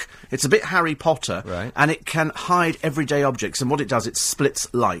cloak. It's a bit Harry Potter, Right. and it can hide everyday objects, and what it does, it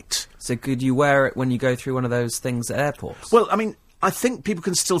splits light. So could you wear it when you go through one of those things at airports? Well, I mean, I think people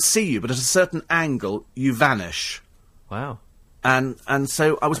can still see you, but at a certain angle, you vanish. Wow. And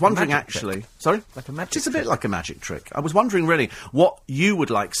so I was wondering, magic actually... trick. Sorry? Like a magic It's a bit trick. like a magic trick. I was wondering, really, what you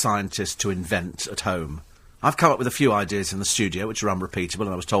would like scientists to invent at home. I've come up with a few ideas in the studio, which are unrepeatable,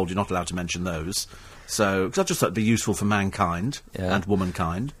 and I was told you're not allowed to mention those. So, because I just thought it'd be useful for mankind Yeah. and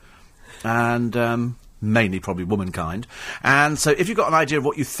womankind. And, mainly probably womankind. And so if you've got an idea of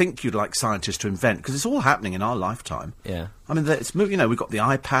what you think you'd like scientists to invent, because it's all happening in our lifetime. Yeah. I mean, it's, you know, we've got the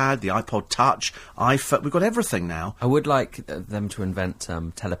iPad, the iPod Touch, iPhone, we've got everything now. I would like them to invent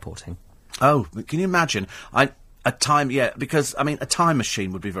teleporting. Oh, can you imagine? Because, I mean, a time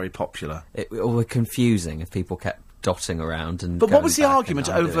machine would be very popular. It would be confusing if people kept dotting around and. But what going was the back argument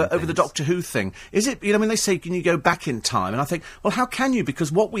and over undoing the things. Doctor Who thing? Is it, you know, I mean, they say, can you go back in time? And I think, well, how can you?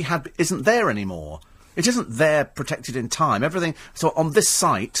 Because what we had isn't there anymore. It isn't there protected in time. Everything. So on this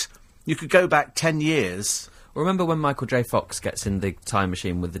site, you could go back 10 years. Remember when Michael J. Fox gets in the time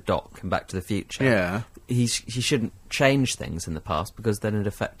machine with the Doc and Back to the Future? Yeah. He shouldn't change things in the past because then it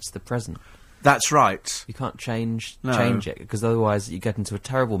affects the present. That's right. You can't change No. it because otherwise you get into a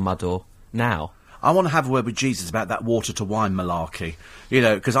terrible muddle now. I want to have a word with Jesus about that water to wine malarkey. You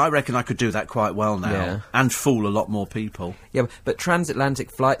know, because I reckon I could do that quite well now. Yeah. And fool a lot more people. Yeah, but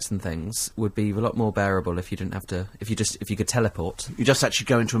transatlantic flights and things would be a lot more bearable if you didn't have to. If you could teleport. You just actually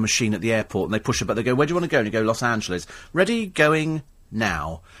go into a machine at the airport and they push a button. They go, where do you want to go? And you go, Los Angeles. Ready, going,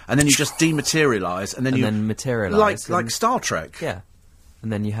 now. And then you just dematerialise and then you... then materialise Like and- Star Trek. Yeah,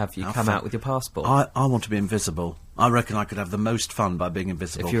 and then you How come fun. out with your passport. I want to be invisible. I reckon I could have the most fun by being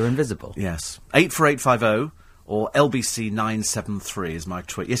invisible. If you're invisible. Yes. 84850 or LBC973 is my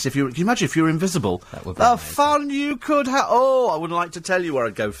tweet. Yes, can you imagine if you were invisible? That would be the amazing. fun you could have. Oh, I wouldn't like to tell you where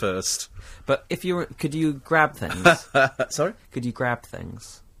I'd go first. But if you were, could you grab things? Sorry? Could you grab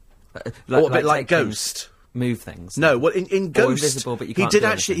things? Or a bit like take things, Ghost. move things. No, well, in Ghost, invisible, but you he can't did do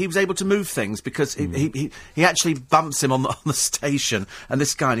actually. anything. He was able to move things because he actually bumps him on the station, and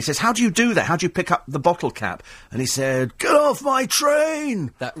this guy, and he says, "How do you do that? How do you pick up the bottle cap?" And he said, "Get off my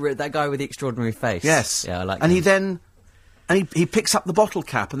train!" That guy with the extraordinary face. Yes, Yeah, I like. And him. he then, he picks up the bottle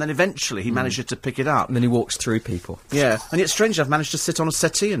cap, and then eventually he manages to pick it up. And then he walks through people. Yeah, and yet strange enough, managed to sit on a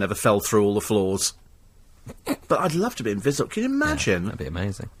settee and never fell through all the floors. But I'd love to be invisible. Can you imagine? That'd be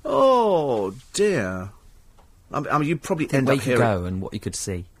amazing. Oh dear. I mean, you'd probably end Where up you could hearing. go and what you could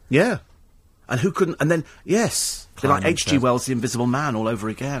see. Yeah. And who couldn't... And then, yes, be like Climb H.G. into- Wells' The Invisible Man all over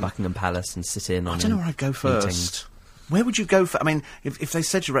again. Buckingham Palace and sit in on. I don't know where I'd go first. meetings. Where would you go for... I mean, if they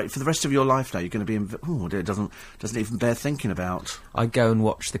said you're right, for the rest of your life now, you're going to be... Oh, dear, it doesn't even bear thinking about. I'd go and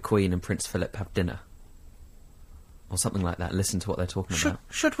watch the Queen and Prince Philip have dinner. Or something like that. Listen to what they're talking about.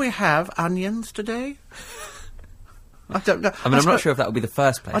 Should we have onions today? I don't know. I mean, I'm not sure if that would be the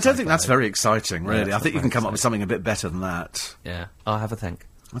first place. I don't I'd think go. that's very exciting, really. it's I not think you very can come up with exciting. something a bit better than that. Yeah, I'll have a think.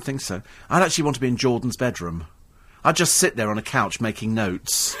 I think so. I'd actually want to be in Jordan's bedroom. I'd just sit there on a couch making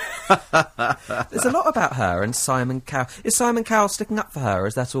notes. There's a lot about her and Simon Cowell. Is Simon Cowell sticking up for her, or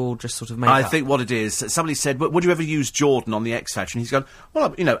is that all just sort of made I up? think what it is, somebody said, would you ever use Jordan on the X Factor? And he's gone,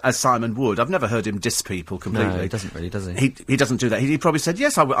 well, you know, as Simon would. I've never heard him diss people completely. No, he doesn't really, does he? He doesn't do that. He probably said,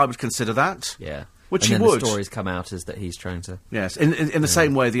 yes, I would consider that. Yeah. Which and he then would. the stories come out is that he's trying to... Yes, in the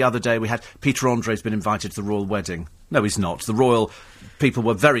same way, the other day we had Peter Andre's been invited to the royal wedding. No, he's not. The royal people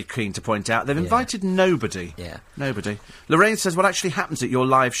were very keen to point out they've invited nobody. Yeah. Nobody. Lorraine says, what actually happens at your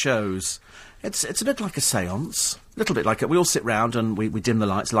live shows? It's a bit like a séance. A little bit like it. We all sit round and we dim the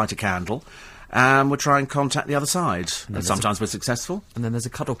lights, light a candle, and we try and contact the other side. And sometimes we're successful. And then there's a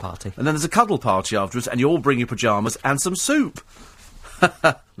cuddle party. And then there's a cuddle party afterwards, and you all bring your pyjamas and some soup.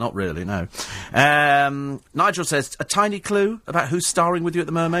 Not really, no. Nigel says, a tiny clue about who's starring with you at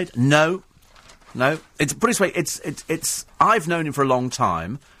The Mermaid? No. It's, put it this way, it's I've known him for a long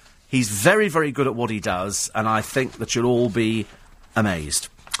time. He's very, very good at what he does, and I think that you'll all be amazed.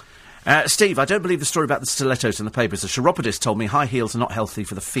 Steve, I don't believe the story about the stilettos in the papers. A chiropodist told me high heels are not healthy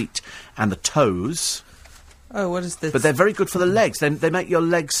for the feet and the toes, Oh, what is this? but they're very good for the legs. They make your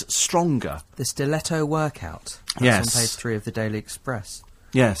legs stronger. The stiletto workout. That's Yes. on page 3 of the Daily Express.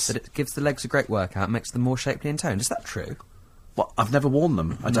 Yes. That it gives the legs a great workout, makes them more shapely and toned. Is that true? Well, I've never worn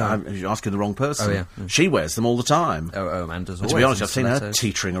them. You're asking the wrong person. Oh, yeah. She wears them all the time. Oh, Amanda's But always to be honest, in I've seen her stilettos.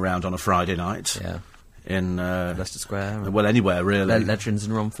 teetering around on a Friday night. Yeah. In Leicester Square. well, anywhere really. Legends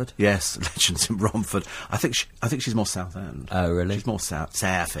in Romford. Yes, Legends in Romford. I think she's more South End. Oh, really? She's more South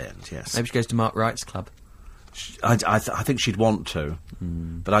End. Yes. Maybe she goes to Mark Wright's club. I think she'd want to,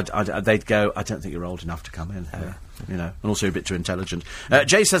 but they'd go, I don't think you're old enough to come in here, you know, and also you're a bit too intelligent.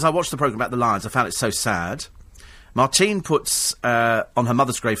 Jay says, I watched the programme about the lions, I found it so sad. Martine puts on her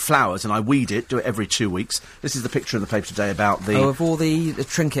mother's grave flowers, and I weed it, do it every 2 weeks. This is the picture in the paper today about the... Oh, of all the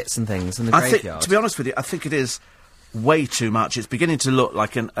trinkets and things in the graveyard. To be honest with you, I think it is way too much. It's beginning to look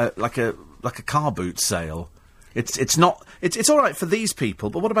like a car boot sale. It's not. It's all right for these people,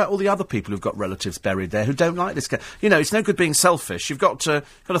 but what about all the other people who've got relatives buried there who don't like this guy? You know, it's no good being selfish. You've got to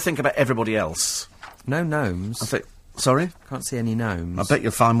think about everybody else. No gnomes. I think. Sorry? Can't see any gnomes. I bet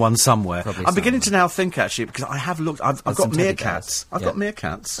you'll find one somewhere. Probably I'm beginning to now think, actually, because I have looked... I've got some teddy meerkats. bears. I've got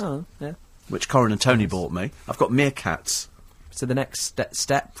meerkats. Oh, yeah. Which Corin and Tony bought me. I've got meerkats. So the next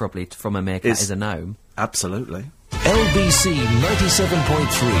step, probably, from a meerkat is a gnome. Absolutely. LBC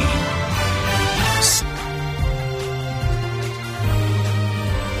 97.3.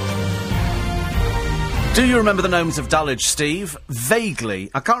 Do you remember the Gnomes of Dulwich, Steve?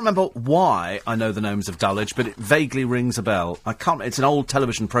 Vaguely. I can't remember why I know the Gnomes of Dulwich, but it vaguely rings a bell. It's an old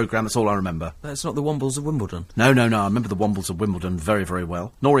television programme, that's all I remember. That's not the Wombles of Wimbledon. No, I remember the Wombles of Wimbledon very, very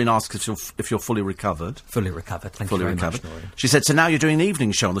well. Noreen asks if you're fully recovered. Fully recovered, thank you very much, Noreen. She said, so now you're doing an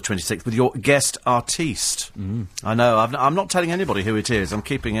evening show on the 26th with your guest artiste. I know, I'm not telling anybody who it is. I'm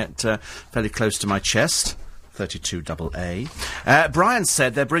keeping it fairly close to my chest. 32AA. Brian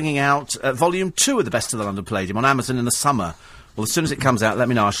said they're bringing out Volume 2 of The Best of the London Palladium on Amazon in the summer. Well, as soon as it comes out, let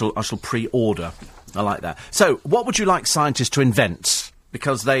me know. I shall pre-order. I like that. So, what would you like scientists to invent?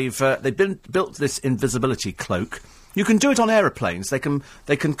 Because they've built this invisibility cloak. You can do it on aeroplanes. They can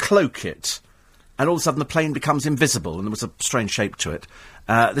cloak it, and all of a sudden the plane becomes invisible, and there was a strange shape to it.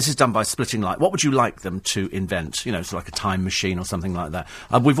 This is done by splitting light. What would you like them to invent? You know, sort of like a time machine or something like that.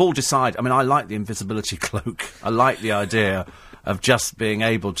 We've all decided... I mean, I like the invisibility cloak. I like the idea of just being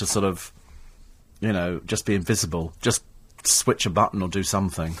able to sort of, you know, just be invisible. Just switch a button or do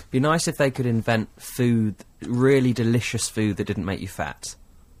something. Be nice if they could invent food, really delicious food that didn't make you fat.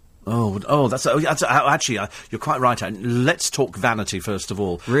 That's actually, you're quite right. Let's talk vanity first of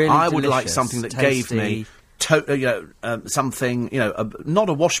all. Really I would delicious, like something that tasty, gave me... something, you know, not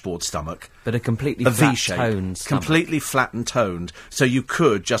a washboard stomach, but a completely a flat V-shape, toned stomach. completely flat and toned, so you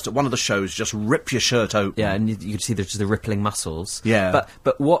could just at one of the shows just rip your shirt open. Yeah, and you could see there's the rippling muscles. Yeah,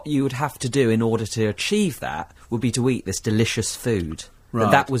 but what you would have to do in order to achieve that would be to eat this delicious food. Right.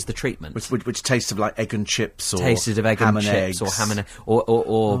 That was the treatment. Which tasted like egg and chips, or tasted of egg ham and chips, eggs. or ham and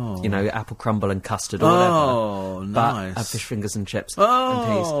or you know, apple crumble and custard, or whatever. Oh, nice. But fish fingers and chips Oh, and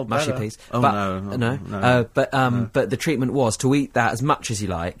peas, mushy better. peas. Oh, but, no. But the treatment was to eat that as much as you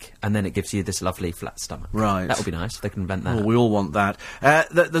like, and then it gives you this lovely flat stomach. Right. That would be nice if they can invent that. Oh, we all want that.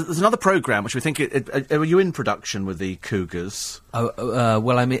 There's another programme which we think... are you in production with the Cougars?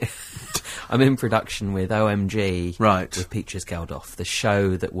 Well, I'm in production with OMG, right, with Peaches Geldof, the show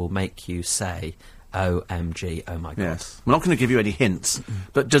that will make you say, OMG, oh my God. Yes. We're not going to give you any hints,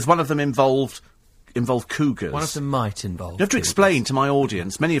 but does one of them involve cougars? One of them might involve You have to explain to my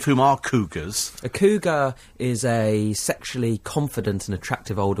audience, many of whom are cougars. A cougar is a sexually confident and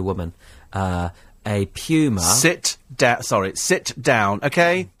attractive older woman. A puma... Sit down,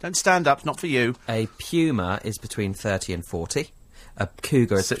 okay? Don't stand up, not for you. A puma is between 30 and 40. A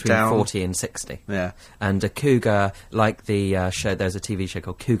cougar is between 40 and 60. Yeah. And a cougar, like the show, there's a TV show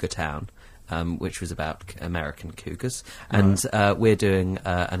called Cougar Town, which was about American cougars. And we're doing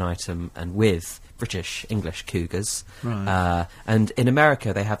an item and with British, English cougars. Right. And in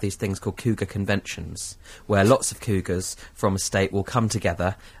America, they have these things called cougar conventions, where lots of cougars from a state will come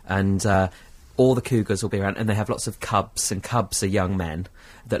together and... all the cougars will be around, and they have lots of cubs, and cubs are young men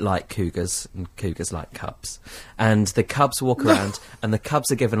that like cougars, and cougars like cubs. And the cubs walk around, and the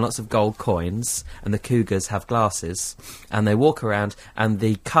cubs are given lots of gold coins, and the cougars have glasses. And they walk around, and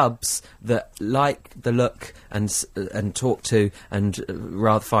the cubs that like the look and talk to and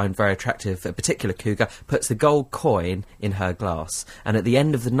rather find very attractive a particular cougar puts the gold coin in her glass. And at the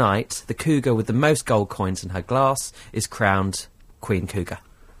end of the night, the cougar with the most gold coins in her glass is crowned Queen Cougar.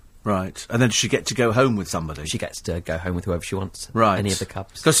 Right. And then does she get to go home with somebody? She gets to go home with whoever she wants. Right. Any of the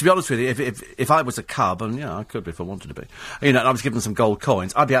cubs. Because to be honest with you, if I was a cub, and I could be if I wanted to be, and I was given some gold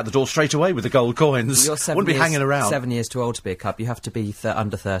coins, I'd be out the door straight away with the gold coins. You're Wouldn't be hanging around. 7 years too old to be a cub. You have to be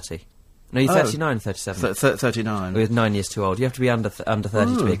under 30. No, you're 39, 37. 39. You're 9 years too old. You have to be under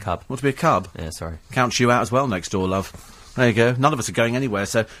 30 to be a cub. Want to be a cub? Yeah, sorry. Counts you out as well next door, love. There you go. None of us are going anywhere,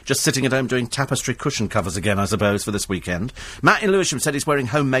 so just sitting at home doing tapestry cushion covers again, I suppose, for this weekend. Matt in Lewisham said he's wearing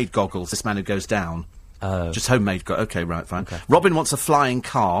homemade goggles, this man who goes down. Just homemade OK, right, fine. Okay. Robin wants a flying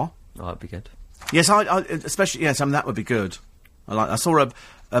car. Oh, that'd be good. Yes, I especially, yes, that would be good. I saw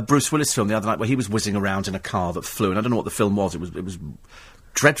a Bruce Willis film the other night where he was whizzing around in a car that flew, and I don't know what the film was. It was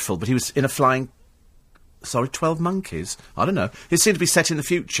dreadful, but he was in a flying... Sorry, 12 Monkeys? I don't know. It seemed to be set in the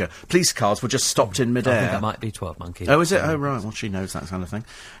future. Police cars were just stopped in midair. I think that might be 12 Monkeys. Oh, is it? Oh, right. Well, she knows that kind of thing.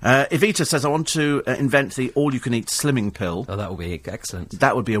 Evita says, I want to invent the all-you-can-eat slimming pill. Oh, that would be excellent.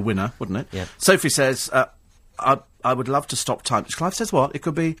 That would be a winner, wouldn't it? Yeah. Sophie says, I would love to stop time. Clive says what? It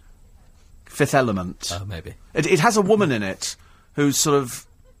could be Fifth Element. Oh, maybe. It has a woman in it who's sort of...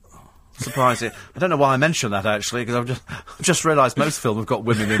 surprising. I don't know why I mentioned that, actually, because I've just realised most films have got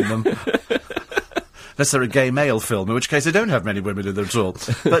women in them. Unless they're a gay male film, in which case they don't have many women in them at all.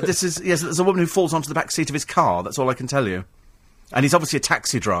 But this is... Yes, there's a woman who falls onto the back seat of his car, that's all I can tell you. And he's obviously a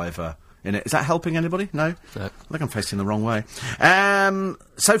taxi driver in it. Is that helping anybody? No? No. I think I'm facing the wrong way.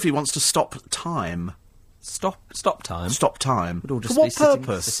 Sophie wants to stop time. Stop time? Stop time. Would all just For what be sitting,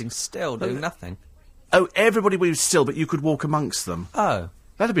 purpose? sitting still, doing nothing. Oh, everybody was still, but you could walk amongst them. Oh.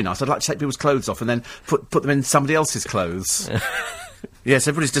 That'd be nice. I'd like to take people's clothes off and then put them in somebody else's clothes. Yes,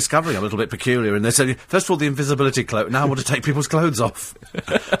 everybody's discovering I'm a little bit peculiar, and they're saying, first of all, the invisibility cloak, now I want to take people's clothes off.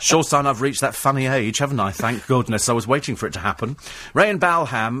 Sure sign I've reached that funny age, haven't I? Thank goodness. I was waiting for it to happen. Ray in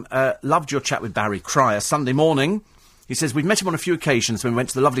Balham loved your chat with Barry Cryer Sunday morning. He says, we've met him on a few occasions when we went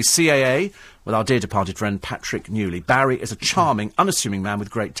to the lovely CAA with our dear departed friend Patrick Newley. Barry is a charming, unassuming man with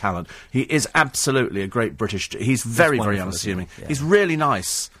great talent. He is absolutely a great British... He's very, very unassuming. Yeah. He's really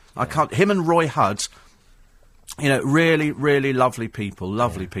nice. I can't... Him and Roy Hudd, you know, really, really lovely people.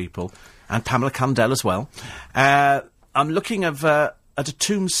 And Pamela Cundell as well. I'm looking at a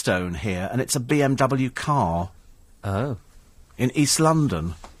tombstone here, and it's a BMW car. Oh. In East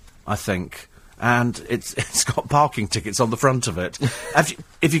London, I think. And it's got parking tickets on the front of it.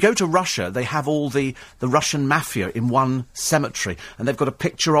 If you go to Russia, they have all the Russian mafia in one cemetery, and they've got a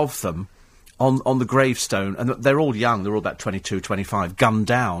picture of them on the gravestone, and they're all young. They're all about 22, 25, gunned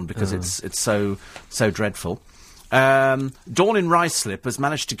down because it's so dreadful. Dawn in Ruislip has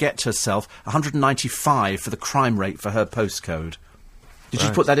managed to get herself 195 for the crime rate for her postcode. Did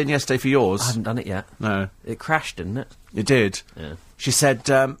you put that in yesterday for yours? I haven't done it yet. No. It crashed, didn't it? It did. Yeah. She said,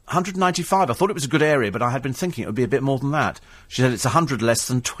 195. I thought it was a good area, but I had been thinking it would be a bit more than that. She said it's 100 less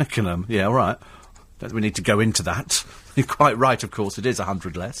than Twickenham. Yeah, all right. Don't think we need to go into that. You're quite right, of course, it is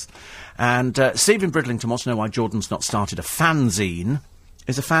 100 less. And Stephen Bridlington wants to know why Jordan's not started a fanzine.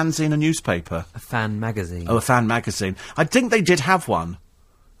 Is a fanzine a newspaper? A fan magazine. Oh, a fan magazine. I think they did have one,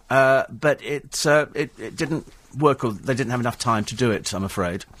 but it didn't work, or they didn't have enough time to do it, I'm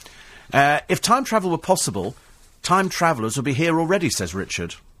afraid. If time travel were possible, time travellers would be here already, says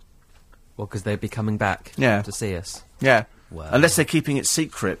Richard. Well, because they'd be coming back to see us. Yeah. Well. Unless they're keeping it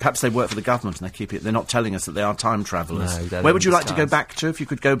secret. Perhaps they work for the government and they're not telling us that they are time travellers. No, they're Where would you like to disguised. go back to, if you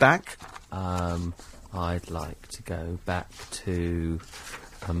could go back? I'd like to go back to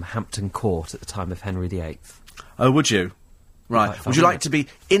Hampton Court at the time of Henry VIII. Oh, would you? Right. Quite Would you fun, like to be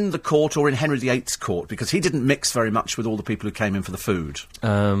in the court or in Henry VIII's court? Because he didn't mix very much with all the people who came in for the food.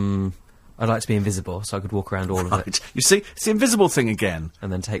 I'd like to be invisible so I could walk around all of it Right. You see, it's the invisible thing again.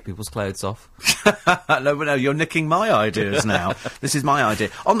 and then take people's clothes off. No, you're nicking my ideas now. This is my idea.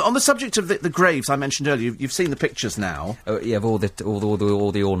 On the subject of the graves I mentioned earlier, you've seen the pictures now. Oh, yeah, of all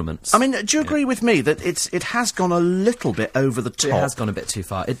the ornaments. I mean, do you agree with me that it has gone a little bit over the top? It has gone a bit too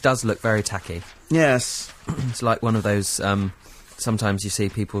far. It does look very tacky. Yes. It's like one of those. Sometimes you see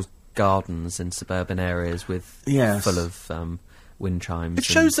people's gardens in suburban areas with Yes. full of wind chimes. It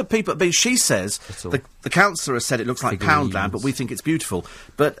shows that people... But she says, It's all the councillor has said it looks like figurines. Poundland, but we think it's beautiful.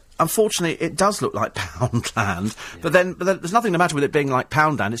 But unfortunately, it does look like Poundland. Yeah. But then there's nothing the matter with it being like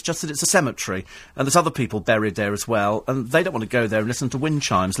Poundland, it's just that it's a cemetery. And there's other people buried there as well, and they don't want to go there and listen to wind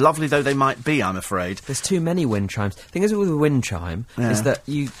chimes. Lovely though they might be, I'm afraid. There's too many wind chimes. The thing is with a wind chime is that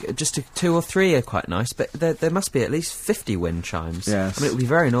you just two or three are quite nice, but there must be at least 50 wind chimes. Yes. I mean, it would be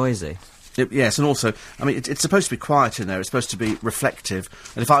very noisy. Yes, and also, I mean, it's supposed to be quiet in there. It's supposed to be reflective.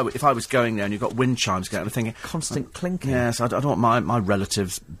 And if I was going there and you've got wind chimes going, I'm thinking... Constant clinking. Yes, I don't want my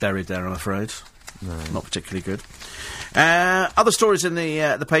relatives buried there, I'm afraid. No. Not particularly good. Other stories in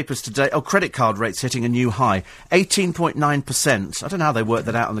the papers today. Oh, credit card rates hitting a new high. 18.9%. I don't know how they work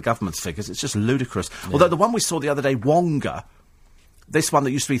that out on the government's figures. It's just ludicrous. Yeah. Although the one we saw the other day, Wonga... This one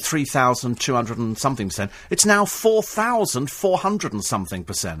that used to be 3,200 and something %, it's now 4,400 and something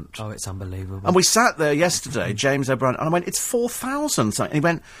 %. Oh, it's unbelievable. And we sat there yesterday, James O'Brien, and I went, it's 4,000 something. And he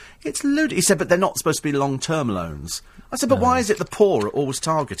went, it's ludicrous. He said, but they're not supposed to be long-term loans. I said, but why is it the poor are always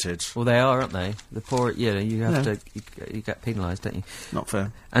targeted? Well, they are, aren't they? The poor, you have to, you get penalised, don't you? Not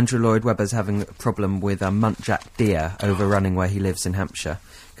fair. Andrew Lloyd Webber's having a problem with a muntjac deer overrunning where he lives in Hampshire,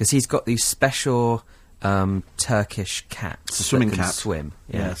 because he's got these special Turkish cats. It's a swimming that can cat. Swim.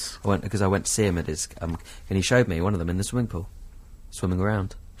 Yeah. Yes. Because I went to see him at his, and he showed me one of them in the swimming pool, swimming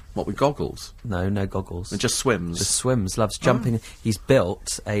around. What, with goggles? No goggles. It just swims. Just swims, loves jumping. He's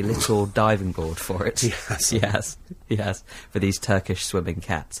built a little diving board for it. Yes. He has, for these Turkish swimming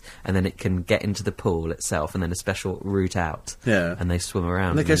cats. And then it can get into the pool itself, and then a special route out. Yeah. And they swim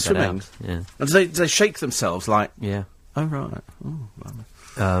around. And they go get swimming? out. Yeah. And do they shake themselves like... Yeah. Oh, right. Oh, blimey.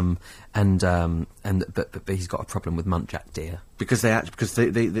 But he's got a problem with muntjac deer. Because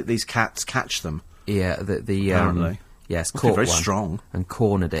these cats catch them. Yeah, Apparently. yes, Must be caught very one strong. and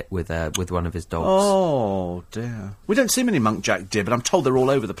cornered it with one of his dogs. Oh, dear. We don't see many muntjac deer, but I'm told they're all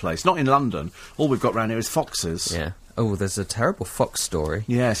over the place. Not in London. All we've got round here is foxes. Yeah. Oh, there's a terrible fox story.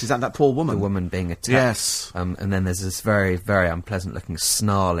 Yes, is that poor woman? The woman being attacked. Yes. And then there's this very, very unpleasant-looking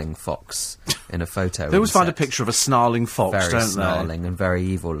snarling fox in a photo. They always on find a set. picture of a snarling fox, Very don't snarling and very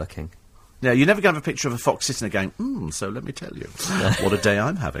evil-looking. Yeah, you're never going to have a picture of a fox sitting there going, so let me tell you, what a day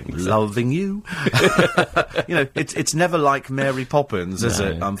I'm having, loving you. You know, it's never like Mary Poppins, is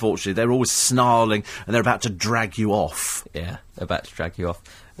it, unfortunately. They're always snarling and they're about to drag you off. Yeah, about to drag you off.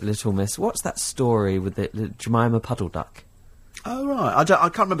 Little Miss, what's that story with the Jemima Puddle Duck? Oh, right. I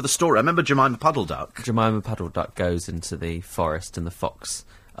can't remember the story. I remember Jemima Puddle Duck. Jemima Puddle Duck goes into the forest and the fox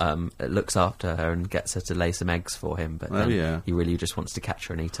looks after her and gets her to lay some eggs for him, but then he really just wants to catch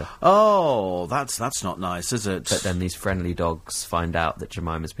her and eat her. Oh, that's not nice, is it? But then these friendly dogs find out that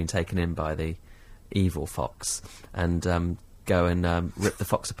Jemima's been taken in by the evil fox and go and rip the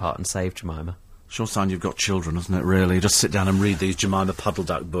fox apart and save Jemima. Sure sign you've got children, isn't it, really? Just sit down and read these Jemima Puddle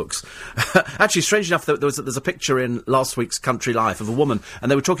Duck books. Actually, strange enough, there's a picture in last week's Country Life of a woman,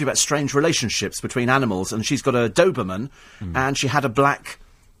 and they were talking about strange relationships between animals, and she's got a Doberman, and she had a black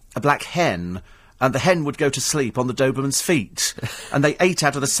hen, and the hen would go to sleep on the Doberman's feet, and they ate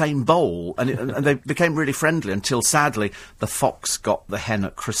out of the same bowl, and they became really friendly until, sadly, the fox got the hen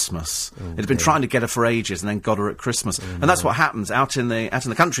at Christmas. It had been trying to get her for ages, and then got her at Christmas. And that's what happens out in the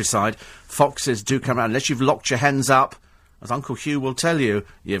countryside. Foxes do come around, unless you've locked your hens up. As Uncle Hugh will tell you,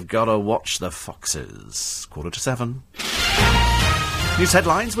 you've got to watch the foxes. 7:15. News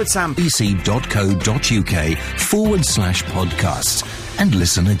headlines with Sam. bbc.co.uk/podcasts and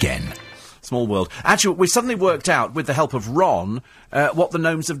listen again. Small world. Actually, we suddenly worked out, with the help of Ron, what the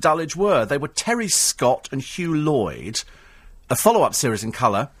gnomes of Dulwich were. They were Terry Scott and Hugh Lloyd. A follow-up series in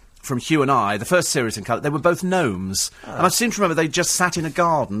colour from Hugh and I, the first series in colour. They were both gnomes. And I seem to remember they just sat in a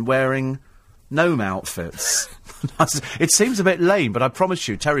garden wearing gnome outfits. It seems a bit lame, but I promise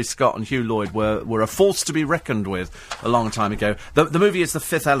you, Terry Scott and Hugh Lloyd were a force to be reckoned with a long time ago. The movie is The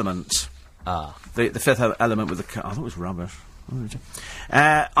Fifth Element. The Fifth Element with the... I thought it was rubbish.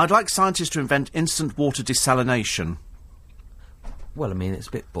 I'd like scientists to invent instant water desalination. Well, I mean, it's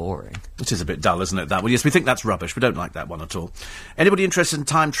a bit boring. It is a bit dull, isn't it, that? Well, yes, we think that's rubbish. We don't like that one at all. Anybody interested in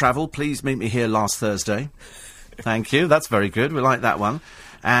time travel, please meet me here last Thursday. Thank you. That's very good. We like that one.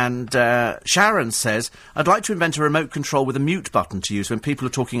 And Sharon says, I'd like to invent a remote control with a mute button to use when people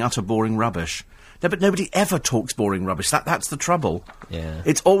are talking utter boring rubbish. No, but nobody ever talks boring rubbish. That's the trouble. Yeah.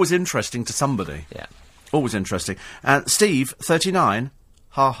 It's always interesting to somebody. Yeah. Always interesting. Steve, 39,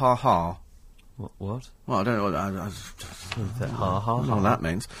 ha ha ha. What? Well, I don't know what... Ha ha I don't know what that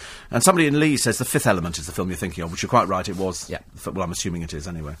means. And somebody in Lee says The Fifth Element is the film you're thinking of, which you're quite right, it was. Yeah. Well, I'm assuming it is,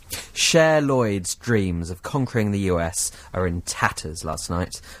 anyway. Cher Lloyd's dreams of conquering the US are in tatters last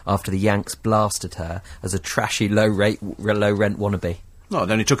night after the Yanks blasted her as a trashy low-rent wannabe. Well, it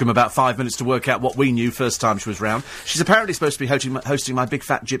only took him about 5 minutes to work out what we knew first time she was round. She's apparently supposed to be hosting my big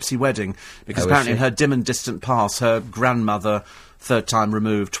fat gypsy wedding, because apparently in her dim and distant past, her grandmother, third time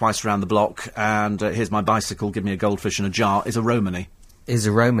removed, twice round the block, and here's my bicycle, give me a goldfish in a jar, is a Romany. Is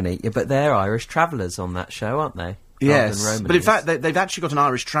a Romany, yeah, but they're Irish travellers on that show, aren't they? Yes, but in fact, they've actually got an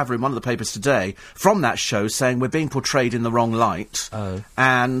Irish traveller in one of the papers today from that show saying we're being portrayed in the wrong light,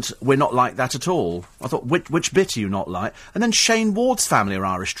 and we're not like that at all. I thought, which bit are you not like? And then Shane Ward's family are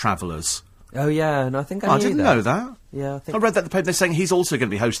Irish travellers. Oh, yeah, and I think I knew didn't know that. Yeah, I think... I read that in the paper. They're saying he's also going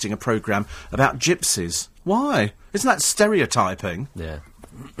to be hosting a programme about gypsies. Why? Isn't that stereotyping? Yeah.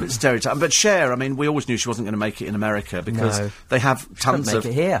 It's stereotyping. But Cher, I mean, we always knew she wasn't going to make it in America because they have tons of...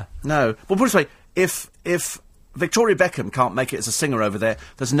 make it here. No. Well, put it this way, if Victoria Beckham can't make it as a singer over there,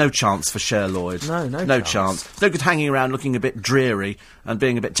 there's no chance for Cher Lloyd. No chance. It's no good hanging around looking a bit dreary and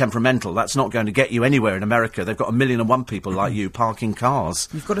being a bit temperamental. That's not going to get you anywhere in America. They've got 1,000,001 people like you parking cars.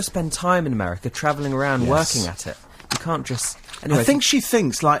 You've got to spend time in America travelling around working at it. You can't just... Anyway, I think she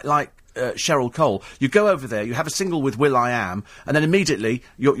thinks like Cheryl Cole. You go over there, you have a single with Will.i.am, and then immediately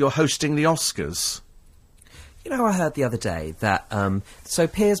you're hosting the Oscars. You know, I heard the other day that, so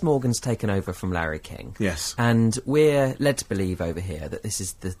Piers Morgan's taken over from Larry King. Yes. And we're led to believe over here that this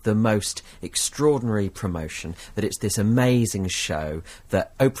is the most extraordinary promotion, that it's this amazing show,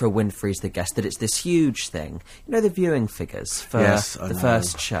 that Oprah Winfrey's the guest, that it's this huge thing. You know, the viewing figures for Yes, I the know.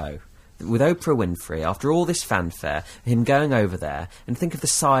 first show. With Oprah Winfrey, after all this fanfare, him going over there, and think of the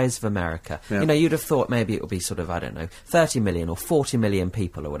size of America. Yeah. You know, you'd have thought maybe it would be sort of, I don't know, 30 million or 40 million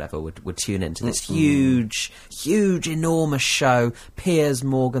people or whatever would tune into this huge, enormous show. Piers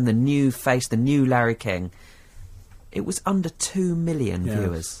Morgan, the new face, the new Larry King. It was under 2 million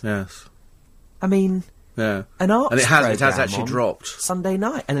viewers. Yes. I mean... Yeah. An arts And it has programme actually on dropped. Sunday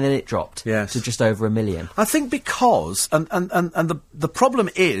night, and then it dropped Yes. to just over 1 million. I think because, and the problem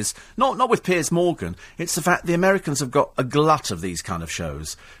is, not with Piers Morgan, it's the fact the Americans have got a glut of these kind of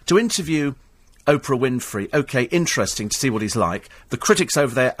shows. To interview Oprah Winfrey, okay, interesting to see what he's like. The critics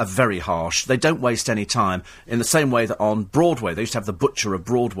over there are very harsh. They don't waste any time. In the same way that on Broadway, they used to have the Butcher of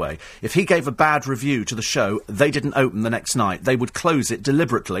Broadway. If he gave a bad review to the show, they didn't open the next night. They would close it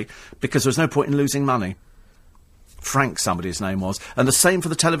deliberately because there was no point in losing money. Frank, somebody's name was. And the same for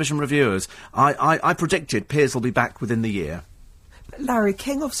the television reviewers. I predicted Piers will be back within the year. But Larry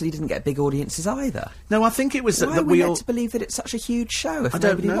King obviously didn't get big audiences either. No, I think it was Why that are we we all... led to believe that it's such a huge show if I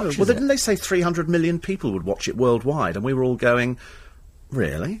don't nobody know. watches Well, it? didn't they say 300 million people would watch it worldwide? And we were all going,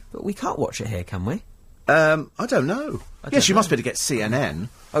 really? But we can't watch it here, can we? I don't know. don't Yes, you know. must be able to get CNN.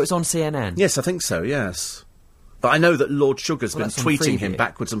 Oh, it's on CNN? Yes, I think so, yes. But I know that Lord Sugar's Well, been that's on tweeting him Freeview.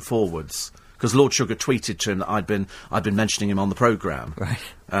 backwards and forwards. Because Lord Sugar tweeted to him that I'd been mentioning him on the programme. Right.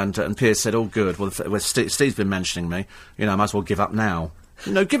 And Piers said, oh, good. Well, Steve's been mentioning me. You know, I might as well give up now.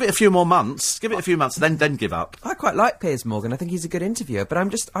 You know, give it a few more months. Give it a few months, then give up. I quite like Piers Morgan. I think he's a good interviewer. But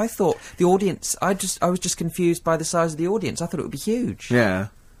I thought the audience... I was just confused by the size of the audience. I thought it would be huge. Yeah.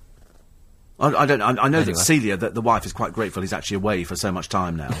 I know Anyway. that Celia, the wife, is quite grateful he's actually away for so much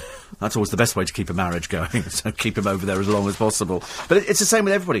time now. That's always the best way to keep a marriage going, so keep him over there as long as possible. But it's the same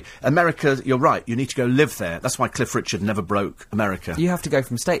with everybody. America, you're right, you need to go live there. That's why Cliff Richard never broke America. You have to go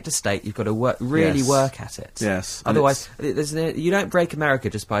from state to state. You've got to Yes. work at it. Yes, and Otherwise, you don't break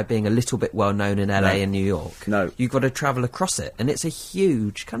America just by being a little bit well known in LA No. and New York. No. You've got to travel across it, and it's a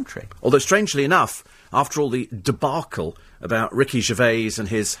huge country. Although, strangely enough, after all the debacle about Ricky Gervais and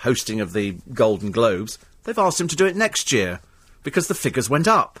his hosting of the Golden Globes, they've asked him to do it next year, because the figures went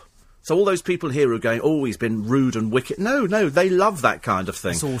up. So all those people here who are going, oh, he's been rude and wicked. No, they love that kind of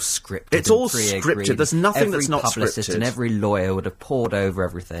thing. It's all scripted. It's and all pre-agreed. scripted. There's nothing every that's not publicist scripted. and every lawyer would have poured over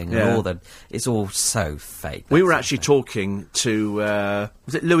everything. Yeah. And all that. It's all so fake. We that were sort of actually thing. talking to,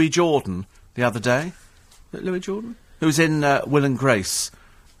 was it Louis Jordan the other day? Was it Louis Jordan? Who's in Will and Grace,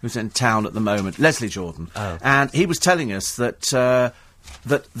 who's in town at the moment. Leslie Jordan. Oh. And he was telling us that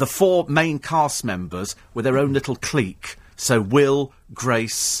that the four main cast members were their own little clique. So Will,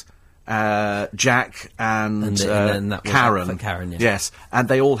 Grace, Jack and then that was Karen. up for Karen, yeah. Yes, and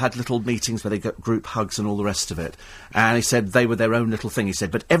they all had little meetings where they got group hugs and all the rest of it. And he said they were their own little thing. He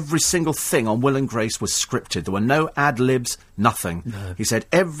said, but every single thing on Will and Grace was scripted. There were no ad-libs, nothing. No. He said,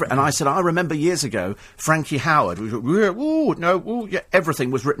 and I said, I remember years ago, Frankie Howard, ooh, no, ooh, yeah,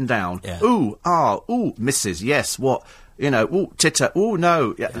 everything was written down. Yeah. Ooh, ooh, Mrs., yes, what, you know, ooh, titter, ooh,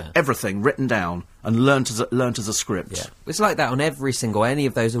 no, yeah. Everything written down and learnt as a script. Yeah. It's like that on any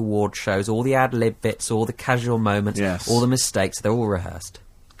of those award shows, all the ad-lib bits, all the casual moments, Yes. all the mistakes, they're all rehearsed.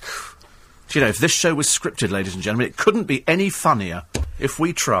 Do you know, if this show was scripted, ladies and gentlemen, it couldn't be any funnier if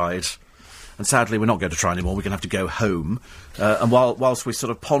we tried. And sadly, we're not going to try anymore. We're going to have to go home. And whilst we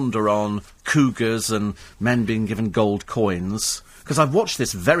sort of ponder on cougars and men being given gold coins, because I've watched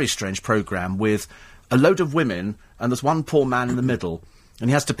this very strange programme with a load of women, and there's one poor man in the middle, and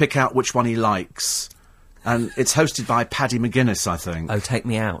he has to pick out which one he likes. And it's hosted by Paddy McGuinness, I think. Oh, Take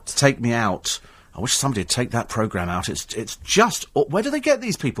Me Out. Take Me Out. I wish somebody would take that programme out. It's just... Where do they get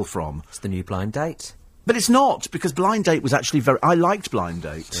these people from? It's the new Blind Date. But it's not, because Blind Date was actually I liked Blind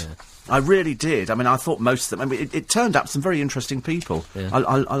Date. Yeah. I really did. I mean, I thought most of them... I mean, it turned up some very interesting people. Yeah.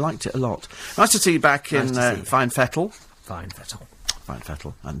 I liked it a lot. Nice to see you back in to see you. Fine Fettle. Fine, Vettel. Fine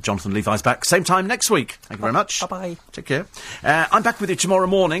Fettle. And Jonathan Levi's back same time next week. Thank you very much. Bye-bye. Take care. I'm back with you tomorrow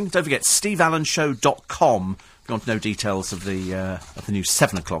morning. Don't forget, steveallenshow.com. If you want to know details of the new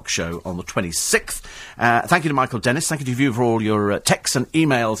 7 o'clock show on the 26th. Thank you to Michael Dennis. Thank you to you for all your texts and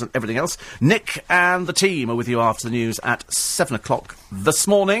emails and everything else. Nick and the team are with you after the news at 7 o'clock this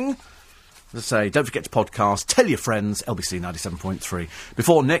morning. As I say, don't forget to podcast. Tell your friends, LBC 97.3.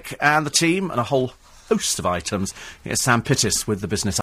 Before Nick and the team and a whole host of items, here's Sam Pittis with the business